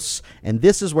close, and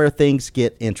this is where things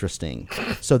get interesting.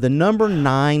 So the number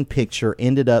 9 picture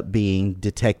ended up being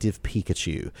Detective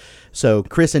Pikachu. So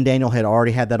Chris and Daniel had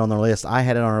already had that on their list. I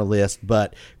had it on our list,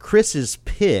 but Chris's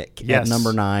pick at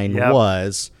number 9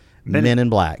 was Men in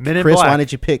Black. Chris, why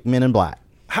did you pick Men in Black?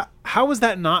 How is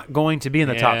that not going to be in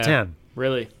the top 10?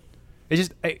 Really?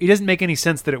 It doesn't make any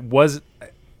sense that it was.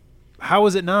 How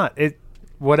is it not?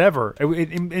 Whatever.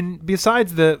 And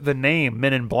besides the name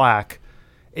Men in Black,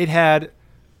 it had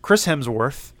Chris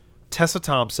Hemsworth, Tessa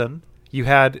Thompson. You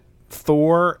had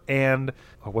Thor and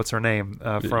what's her name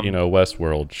from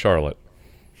Westworld, Charlotte.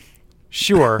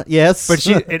 Sure. Yes. But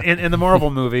she in the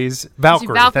Marvel movies,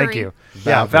 Valkyrie. Thank you.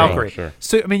 Valkyrie. Sure.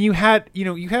 So I mean, you had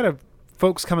a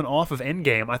folks coming off of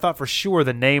Endgame. I thought for sure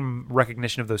the name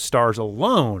recognition of those stars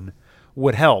alone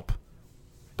would help,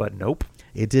 but nope.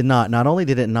 It did not. Not only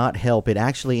did it not help, it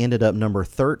actually ended up number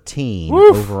 13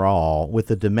 overall with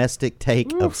a domestic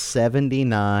take of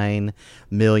 $79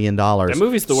 million. That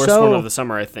movie's the worst one of the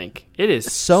summer, I think. It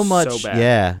is so bad.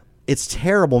 Yeah. It's a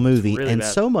terrible movie, really and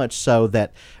bad. So much so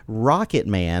that Rocket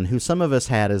Man, who some of us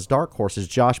had as dark horses,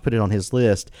 Josh put it on his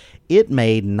list, it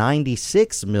made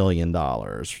 $96 million.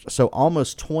 So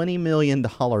almost $20 million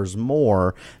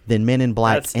more than Men in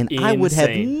Black. That's and insane. I would have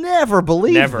never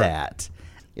believed that.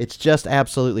 It's just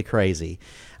absolutely crazy.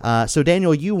 So,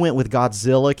 Daniel, you went with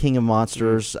Godzilla, King of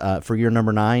Monsters for your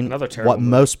number 9. Another terrible What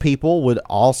movie. most people would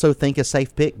also think a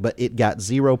safe pick, but it got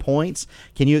 0 points.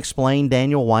 Can you explain,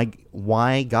 Daniel,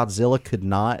 why Godzilla could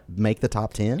not make the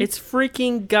top 10? It's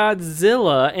freaking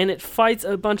Godzilla, and it fights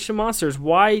a bunch of monsters.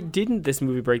 Why didn't this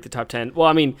movie break the top 10? Well,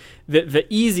 I mean, the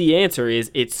easy answer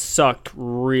is it sucked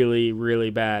really,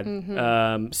 really bad.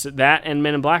 So that and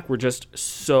Men in Black were just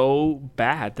so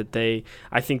bad that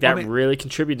I think that really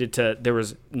contributed to, there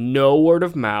was no word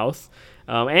of mouth,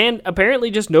 and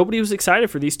apparently just nobody was excited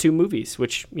for these two movies,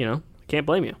 which, I can't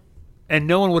blame you. And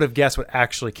no one would have guessed what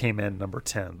actually came in number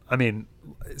 10. I mean,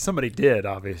 somebody did,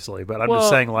 obviously, but I'm just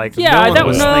saying, no one was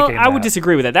thinking I would that.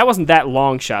 disagree with that. That wasn't that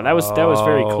long shot. That was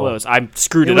very close. I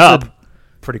screwed it up.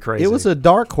 Pretty crazy. It was a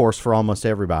dark horse for almost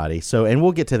everybody. So, and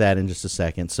we'll get to that in just a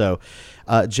second. So,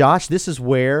 Josh, this is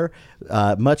where,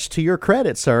 much to your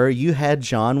credit, sir, you had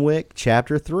John Wick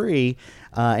Chapter 3,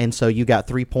 and so you got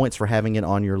 3 points for having it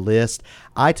on your list.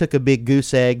 I took a big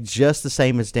goose egg, just the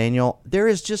same as Daniel. There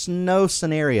is just no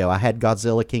scenario. I had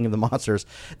Godzilla, King of the Monsters.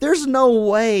 There's no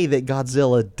way that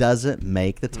Godzilla doesn't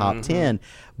make the top 10.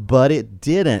 But it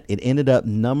didn't. It ended up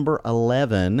number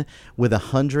 11 with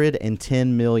 $110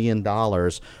 million.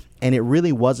 And it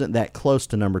really wasn't that close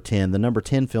to number 10. The number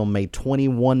 10 film made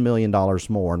 $21 million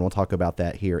more, and we'll talk about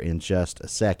that here in just a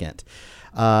second.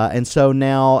 And so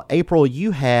now, April, you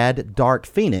had Dark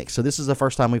Phoenix. So this is the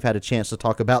first time we've had a chance to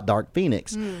talk about Dark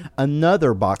Phoenix.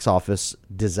 Another box office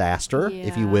disaster,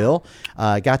 if you will.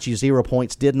 Got you 0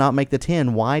 points, did not make the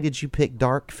 10. Why did you pick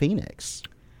Dark Phoenix?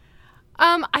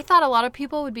 I thought a lot of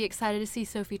people would be excited to see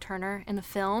Sophie Turner in the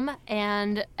film,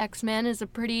 and X-Men is a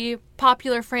pretty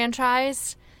popular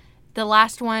franchise. The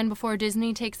last one before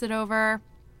Disney takes it over.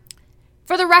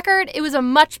 For the record, it was a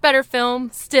much better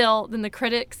film still than the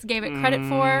critics gave it credit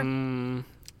for.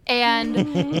 And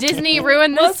Disney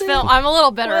ruined this film. I'm a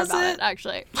little bitter about it,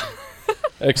 actually.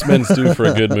 X-Men's due for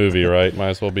a good movie, right? Might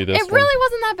as well be this It really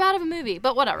wasn't that bad of a movie,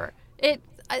 but whatever.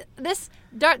 This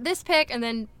pick and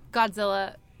then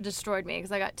Godzilla destroyed me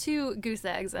because I got 2 goose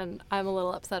eggs and I'm a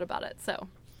little upset about it. So,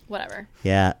 whatever.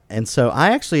 Yeah, and so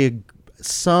I actually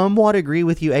somewhat agree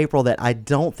with you, April, that I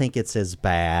don't think it's as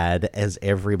bad as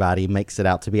everybody makes it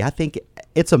out to be. I think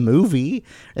it's a movie,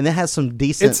 and it has some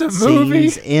decent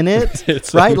scenes in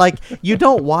it, right? Like, you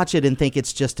don't watch it and think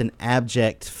it's just an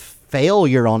abject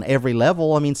failure on every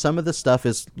level. I mean, some of the stuff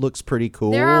looks pretty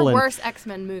cool. There are worse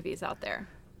X-Men movies out there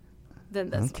than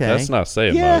this. Okay. That's not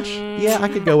saying much. Yeah, I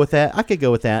could go with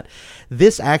that.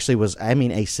 This actually was,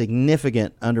 a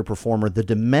significant underperformer. The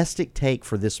domestic take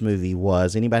for this movie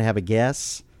was, anybody have a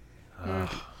guess?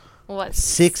 What?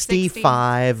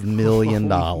 $65 million.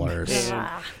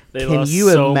 Yeah. Can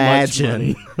you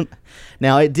imagine?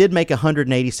 Now, it did make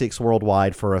 186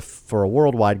 worldwide for a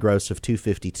worldwide gross of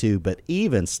 252, but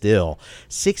even still,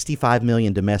 $65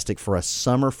 million domestic for a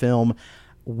summer film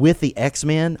with the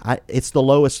X-Men, it's the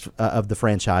lowest of the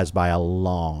franchise by a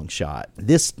long shot.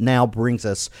 This now brings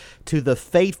us to the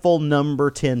fateful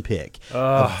number 10 pick.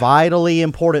 A vitally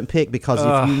important pick because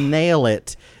if you nail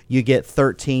it, you get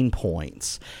 13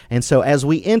 points. And so as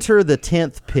we enter the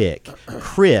 10th pick,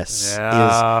 Chris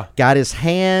got his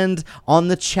hand on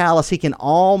the chalice. He can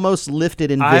almost lift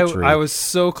it in victory. I was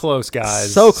so close,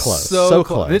 guys. So close. So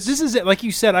close. This is it. Like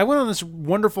you said, I went on this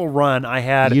wonderful run.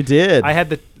 You did. I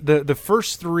had the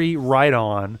first 3 right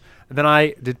on. And then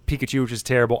I did Pikachu, which is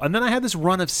terrible. And then I had this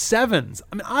run of 7s.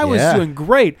 I mean, I was doing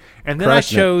great. And then I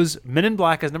chose Men in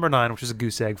Black as number 9, which is a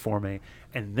goose egg for me.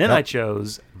 And then I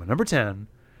chose my number 10,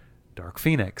 Dark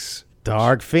Phoenix.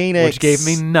 Which gave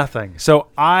me nothing. So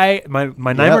my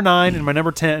number 9 and my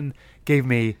number 10 gave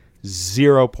me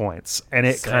 0 points. And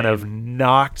it kind of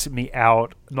knocked me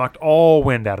out, knocked all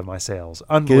wind out of my sails.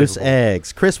 Unbelievable. Goose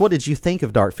eggs. Chris, what did you think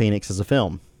of Dark Phoenix as a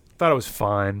film? Thought it was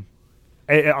fine.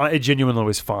 It genuinely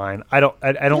was fine. I don't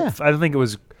think it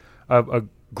was a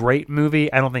great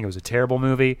movie. I don't think it was a terrible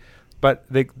movie. But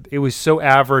it was so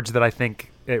average that I think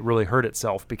it really hurt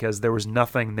itself because there was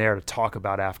nothing there to talk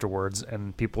about afterwards,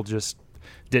 and people just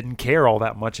didn't care all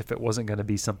that much if it wasn't going to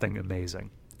be something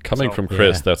amazing. Coming from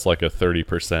Chris, that's like a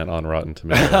 30% on Rotten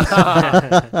Tomatoes.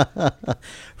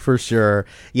 For sure.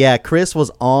 Yeah, Chris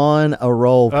was on a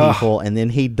roll, people, and then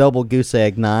he double goose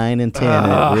egg 9 and 10,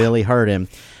 and it really hurt him.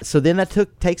 So then that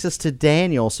takes us to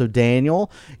Daniel. So,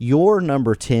 Daniel, your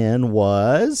number 10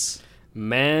 was...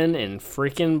 Men in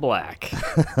freaking Black.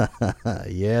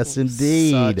 Yes,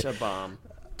 indeed. Such a bomb.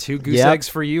 2 goose eggs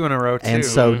for you in a row, too. And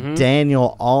so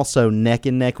Daniel also neck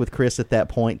and neck with Chris at that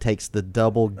point, takes the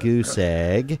double goose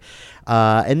egg.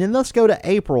 And then let's go to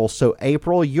April. So,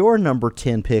 April, your number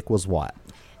 10 pick was what?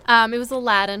 It was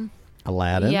Aladdin.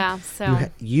 Aladdin. Yeah, so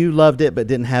You loved it, but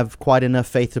didn't have quite enough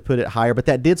faith to put it higher. But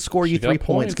that did score you She got 3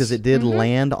 points because points. it did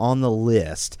land on the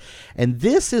list. And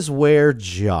this is where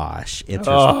Josh enters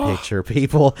the picture,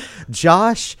 people.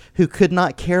 Josh, who could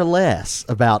not care less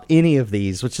about any of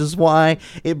these, which is why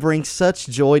it brings such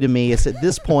joy to me. It's at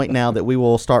this point now that we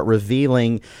will start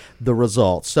revealing the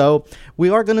results. So we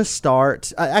are going to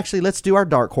start. Actually, let's do our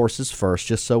dark horses first,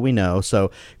 just so we know.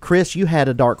 So, Chris, you had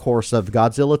a dark horse of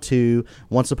Godzilla 2,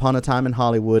 Once Upon a Time in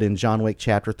Hollywood, and John Wick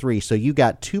Chapter 3. So you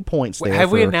got 2 points there.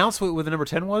 Have we announced what the number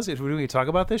 10 was? Did we talk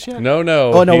about this yet? No.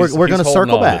 Oh, no, he's- we're he's going to holding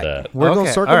circle on to back. that. We're going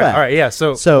to circle back. All right, yeah.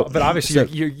 So, but obviously so-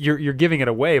 you're giving it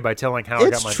away by telling how I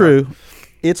got It's my true.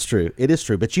 It's true. It is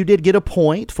true. But you did get a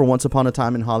point for Once Upon a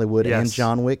Time in Hollywood and Yes.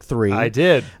 John Wick 3. I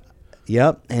did.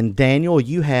 Yep. And Daniel,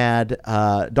 you had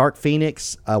Dark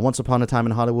Phoenix, Once Upon a Time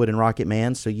in Hollywood, and Rocket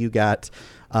Man. So you got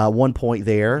 1 point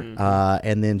there.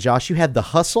 And then, Josh, you had The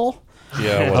Hustle.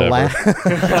 Yeah, whatever.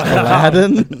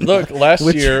 Aladdin. Look, last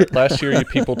Which- year, you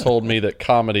people told me that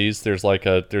comedies there's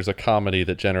a comedy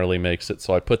that generally makes it,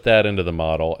 so I put that into the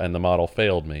model, and the model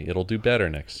failed me. It'll do better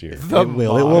next year. It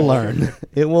will learn.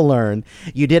 It will learn.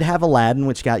 You did have Aladdin,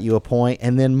 which got you a point,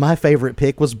 and then my favorite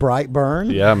pick was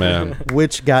Brightburn, Yeah, man.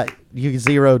 which got you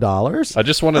 $0. I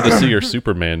just wanted to see your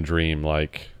Superman dream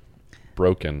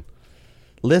broken.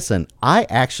 Listen, I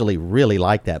actually really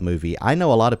like that movie. I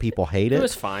know a lot of people hate it. It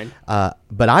was fine.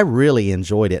 But I really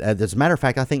enjoyed it. As a matter of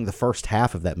fact, I think the first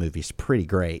half of that movie is pretty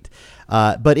great.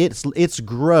 But it's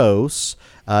gross.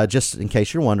 Just in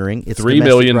case you're wondering, it's $3 domestic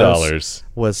million gross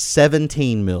was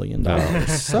 $17 million.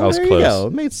 So I was there close. you go.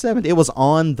 It made 7. It was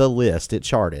on the list. It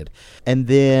charted. And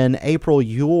then April,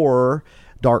 your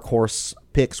dark horse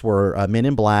picks were Men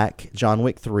in Black, John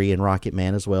Wick 3, and Rocket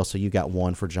Man as well. So you got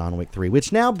 1 for John Wick 3,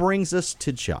 which now brings us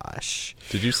to Josh.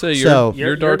 Did you say So- your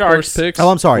Your dark darks. horse picks? Oh,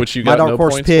 I'm sorry. Which you My got dark no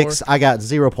horse points picks, for? I got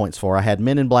 0 points for. I had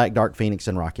Men in Black, Dark Phoenix,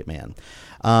 and Rocket Man.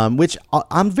 Which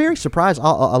I'm very surprised.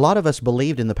 A lot of us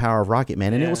believed in the power of Rocket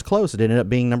Man, and it was close. It ended up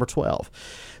being number 12.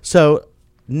 So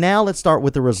now let's start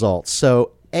with the results.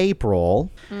 So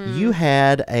April, you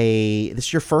had this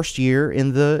is your first year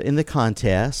in the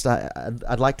contest.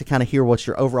 I'd like to kind of hear what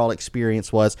your overall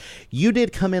experience was. You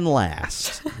did come in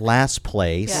last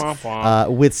place Yes.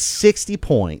 with 60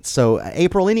 points. So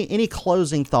April, any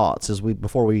closing thoughts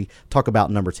before we talk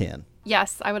about number 10?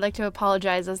 yes, I would like to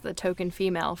apologize as the token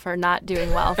female for not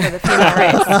doing well for the female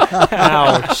race.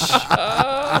 Ouch.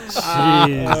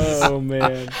 Jeez. Oh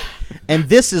man! And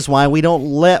this is why we don't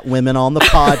let women on the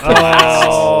podcast.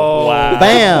 Oh, Wow.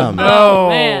 Bam. no.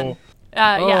 Man.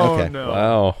 Yeah. Oh, Okay. no.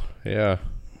 Wow. Yeah.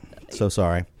 So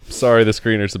sorry. Sorry, the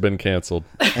screeners have been canceled.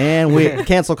 And we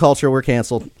cancel culture, we're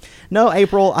canceled. No,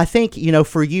 April, I think,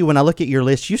 for you, when I look at your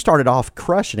list, you started off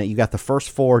crushing it. You got the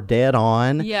first 4 dead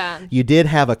on. Yeah. You did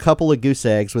have a couple of goose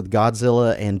eggs with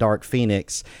Godzilla and Dark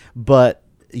Phoenix, but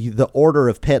the order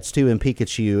of Pets 2 and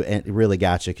Pikachu really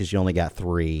got you because you only got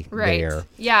 3 Right. there.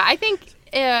 Yeah, I think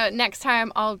next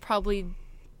time I'll probably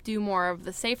do more of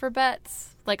the safer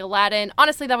bets, like Aladdin.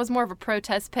 Honestly, that was more of a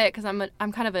protest pick because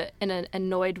I'm kind of in an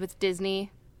annoyed with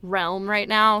Disney realm right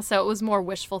now, so it was more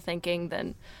wishful thinking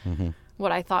than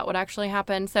what I thought would actually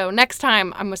happen. So next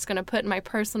time I'm just going to put my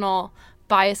personal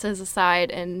biases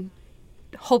aside and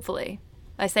hopefully,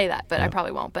 I say that, but I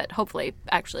probably won't, but hopefully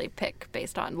actually pick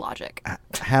based on logic.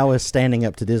 How is standing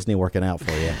up to Disney working out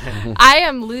for you? I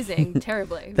am losing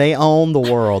terribly. They own the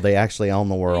world. They actually own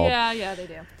the world. Yeah, they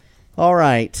do. All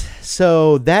right.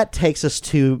 So that takes us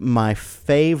to my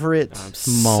favorite moment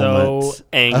so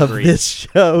angry. of this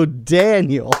show,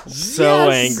 Daniel.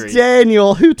 So angry.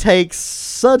 Daniel, who takes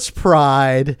such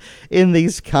pride in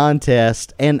these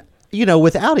contests. And,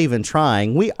 without even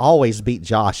trying, we always beat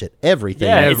Josh at everything.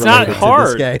 Yeah, it's not related to hard.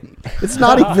 this game. It's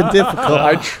not even difficult.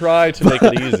 I try to make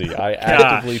it easy. I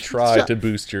actively try to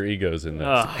boost your egos in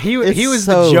this. He It's was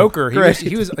so the Joker. great.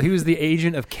 He was the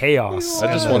agent of chaos.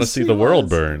 I just want to see the world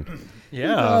burn.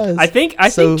 Yeah. I think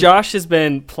Josh has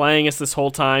been playing us this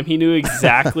whole time. He knew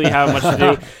exactly how much to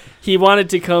do. He wanted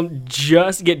to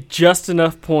get just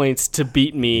enough points to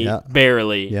beat me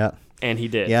barely. Yeah. And he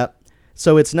did. Yep.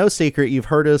 So it's no secret, you've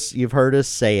heard us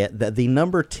say it, that the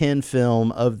number 10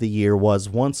 film of the year was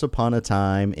Once Upon a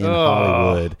Time in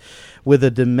Hollywood, with a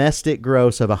domestic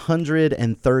gross of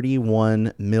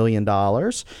 $131 million.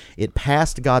 It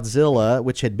passed Godzilla,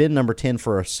 which had been number 10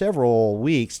 for several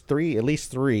weeks, at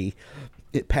least three.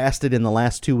 It passed it in the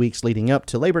last 2 weeks leading up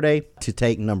to Labor Day to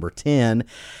take number 10.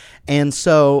 And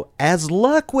so, as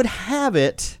luck would have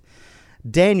it,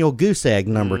 Daniel Goose Egg,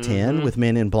 number 10, with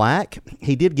Men in Black.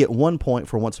 He did get 1 point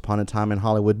for Once Upon a Time in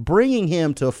Hollywood, bringing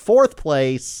him to 4th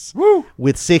place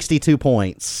with 62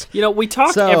 points. You know, we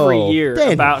talk every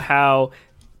year about how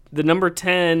the number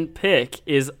 10 pick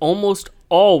is almost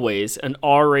always an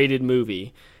R-rated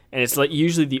movie. And it's like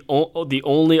usually the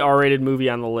only R-rated movie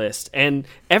on the list. And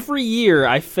every year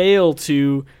I fail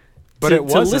to But it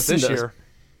wasn't listen this to year.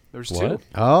 There's What? 2.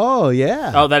 Oh,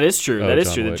 yeah. Oh, that is true. Oh, That is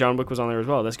John true. That Wick. John Wick was on there as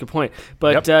well. That's a good point.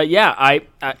 But yeah, I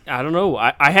don't know.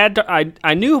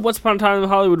 I knew Once Upon a Time in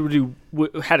Hollywood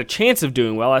had a chance of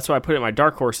doing well. That's why I put it in my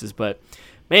dark horses. But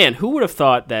man, who would have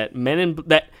thought that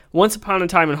that Once Upon a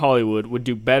Time in Hollywood would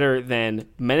do better than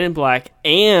Men in Black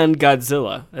and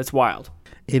Godzilla? That's wild.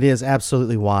 It is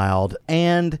absolutely wild.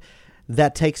 And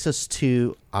that takes us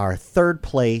to our 3rd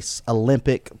place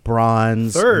Olympic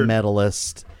bronze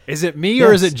medalist. Is it me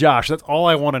or is it Josh? That's all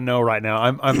I want to know right now.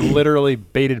 I'm literally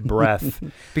bated breath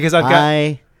because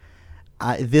I've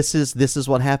got. This is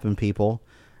what happened, people.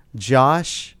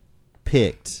 Josh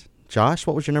picked. Josh,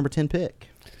 what was your number 10 pick?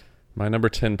 My number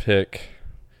 10 pick.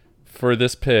 For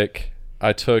this pick,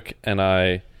 I took and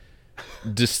I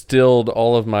distilled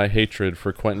all of my hatred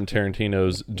for Quentin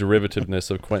Tarantino's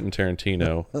derivativeness of Quentin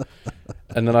Tarantino.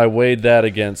 And then I weighed that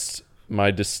against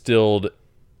my distilled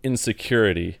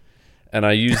insecurity. And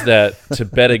I used that to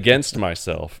bet against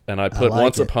myself. And I put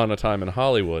Once Upon a Time in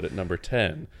Hollywood at number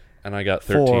 10. And I got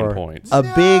 13 points. A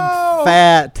big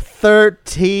fat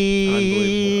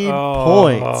 13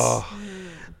 points.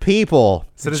 People,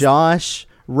 Josh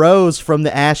rose from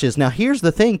the ashes. Now, here's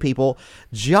the thing, people.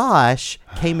 Josh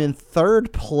came in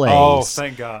 3rd place. Oh,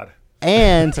 thank God.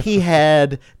 And he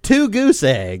had 2 goose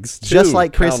eggs, just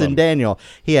like Chris and Daniel.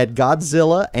 He had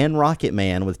Godzilla and Rocket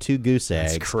Man with 2 goose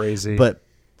eggs. That's crazy. But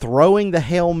throwing the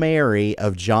Hail Mary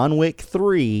of John Wick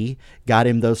 3 got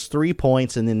him those 3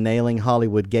 points, and then nailing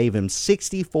Hollywood gave him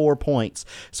 64 points.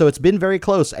 So it's been very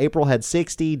close. April had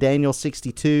 60, Daniel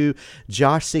 62,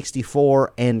 Josh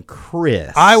 64, and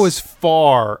Chris. I was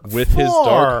far With his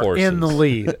dark horses. in the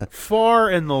lead. Far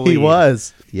in the lead. He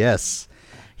was. Yes.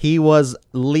 He was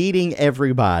leading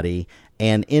everybody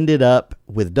and ended up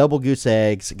with double goose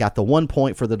eggs, got the 1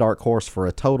 point for the dark horse for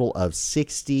a total of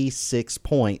 66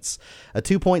 points. A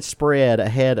 2-point spread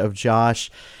ahead of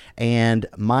Josh. And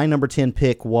my number 10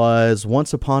 pick was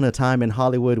Once Upon a Time in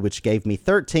Hollywood, which gave me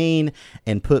 13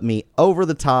 and put me over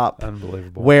the top.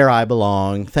 Unbelievable. Where I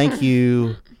belong. Thank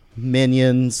you,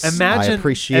 minions. I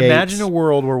appreciate. Imagine a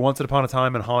world where Once Upon a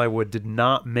Time in Hollywood did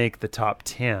not make the top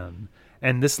 10,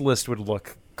 and this list would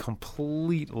look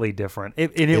completely different.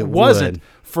 It wasn't would.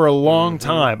 for a long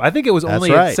time. I think it was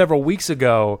only several weeks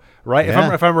ago, right?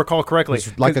 Yeah. If I recall correctly,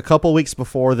 like a couple weeks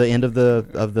before the end of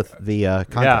the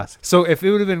contest. Yeah. So if it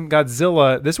would have been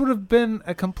Godzilla, this would have been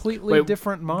a completely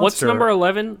different monster. What's number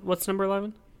 11?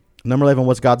 Number 11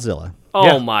 was Godzilla.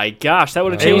 Oh my gosh, that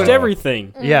would have changed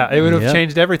everything. Yeah, it would have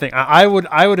changed everything. I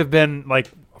would have been like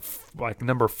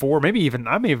number 4, maybe even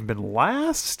I may have been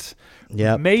last.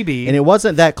 Yeah, maybe. And it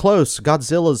wasn't that close.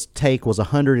 Godzilla's take was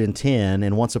 110,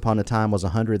 and Once Upon a Time was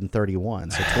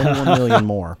 131. So 21 million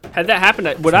more. Had that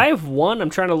happened, would I have won? I'm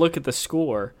trying to look at the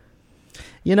score.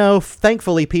 You know,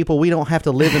 thankfully, people, we don't have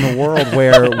to live in a world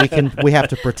where we have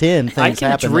to pretend things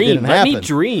happen that didn't happen. Let me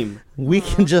dream. We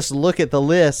can just look at the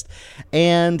list,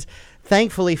 and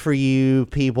thankfully for you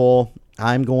people,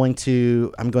 I'm going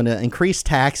to increase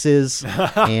taxes,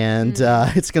 and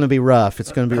it's going to be rough.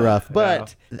 It's going to be rough,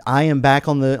 but I am back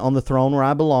on the throne where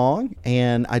I belong,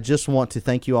 and I just want to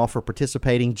thank you all for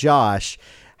participating. Josh,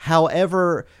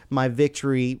 however my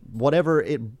victory, whatever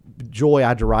joy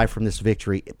I derive from this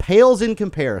victory, it pales in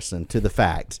comparison to the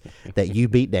fact that you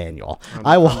beat Daniel.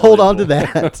 I will hold on to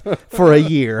that for a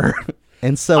year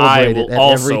and celebrate it at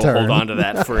every turn. I will also hold on to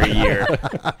that for a year.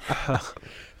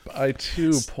 By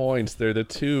 2 points. They're the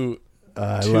two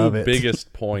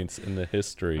biggest points in the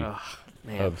history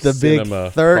of the cinema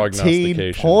big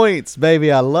 13 points,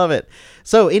 baby. I love it.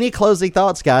 So any closing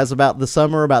thoughts, guys, about the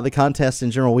summer, about the contest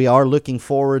in general? We are looking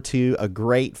forward to a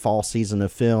great fall season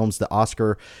of films. The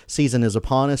Oscar season is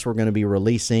upon us. We're going to be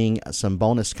releasing some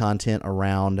bonus content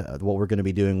around what we're going to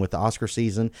be doing with the Oscar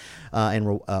season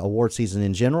and award season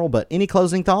in general. But any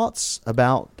closing thoughts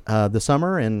about the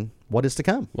summer and what is to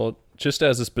come? Well, just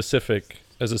as a specific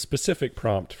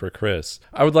prompt for Chris,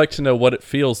 I would like to know what it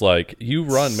feels like. You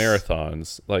run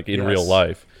marathons like in real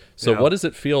life. So what does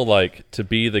it feel like to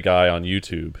be the guy on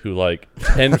YouTube who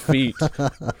 10 feet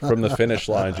from the finish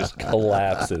line just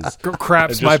collapses,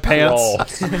 craps my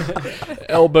pants,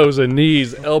 elbows and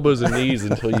knees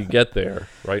until you get there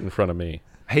right in front of me?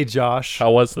 Hey, Josh.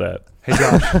 How was that? Hey,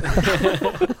 Josh.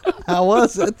 How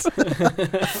was it?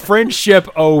 Friendship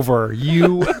over.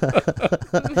 You.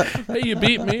 Hey, you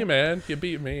beat me, man. You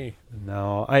beat me.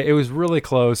 No, it was really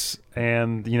close,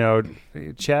 and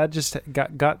Chad just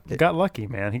got lucky,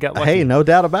 man. He got lucky. Hey, no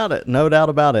doubt about it. No doubt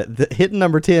about it. Hitting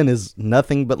number 10 is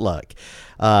nothing but luck.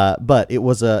 But it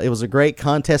was a great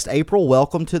contest. April,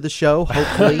 welcome to the show.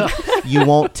 Hopefully you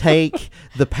won't take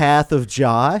the path of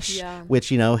Josh, which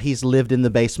he's lived in the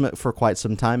basement for quite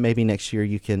some time. Maybe next year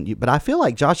you can. But I feel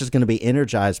like Josh is going to be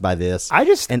energized by this.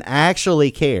 And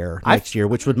actually care next year,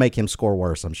 which would make him score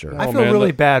worse, I'm sure. I feel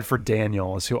really bad for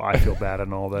Daniel, is who I feel bad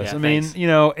in all this. Yeah, I mean,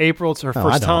 April, it's her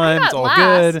first time. It's all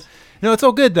last. good. No, it's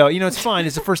all good though. It's fine.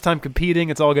 It's the first time competing.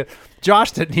 It's all good.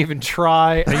 Josh didn't even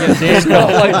try. Daniel,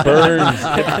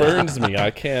 It burns me.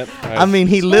 I can't. I mean,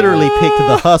 he literally picked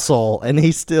the hustle, and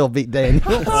he still beat Daniel.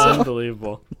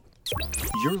 Unbelievable.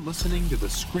 You're listening to the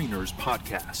Screeners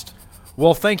Podcast.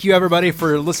 Well, thank you everybody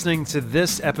for listening to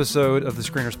this episode of the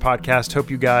Screeners Podcast. Hope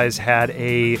you guys had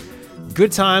a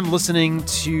good time listening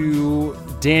to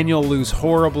Daniel lose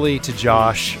horribly to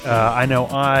Josh. I know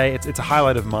it's a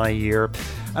highlight of my year.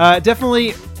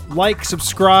 Definitely like,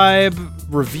 subscribe,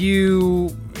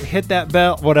 review, hit that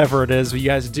bell, whatever it is you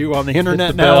guys do on the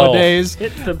internet nowadays.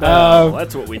 Hit the bell.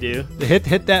 That's what we do.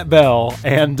 Hit that bell,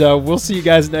 and we'll see you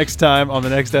guys next time on the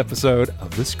next episode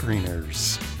of The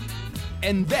Screeners.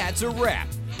 And that's a wrap.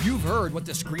 You've heard what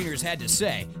the Screeners had to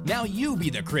say. Now you be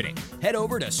the critic. Head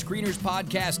over to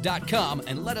screenerspodcast.com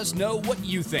and let us know what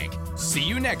you think. See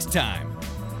you next time.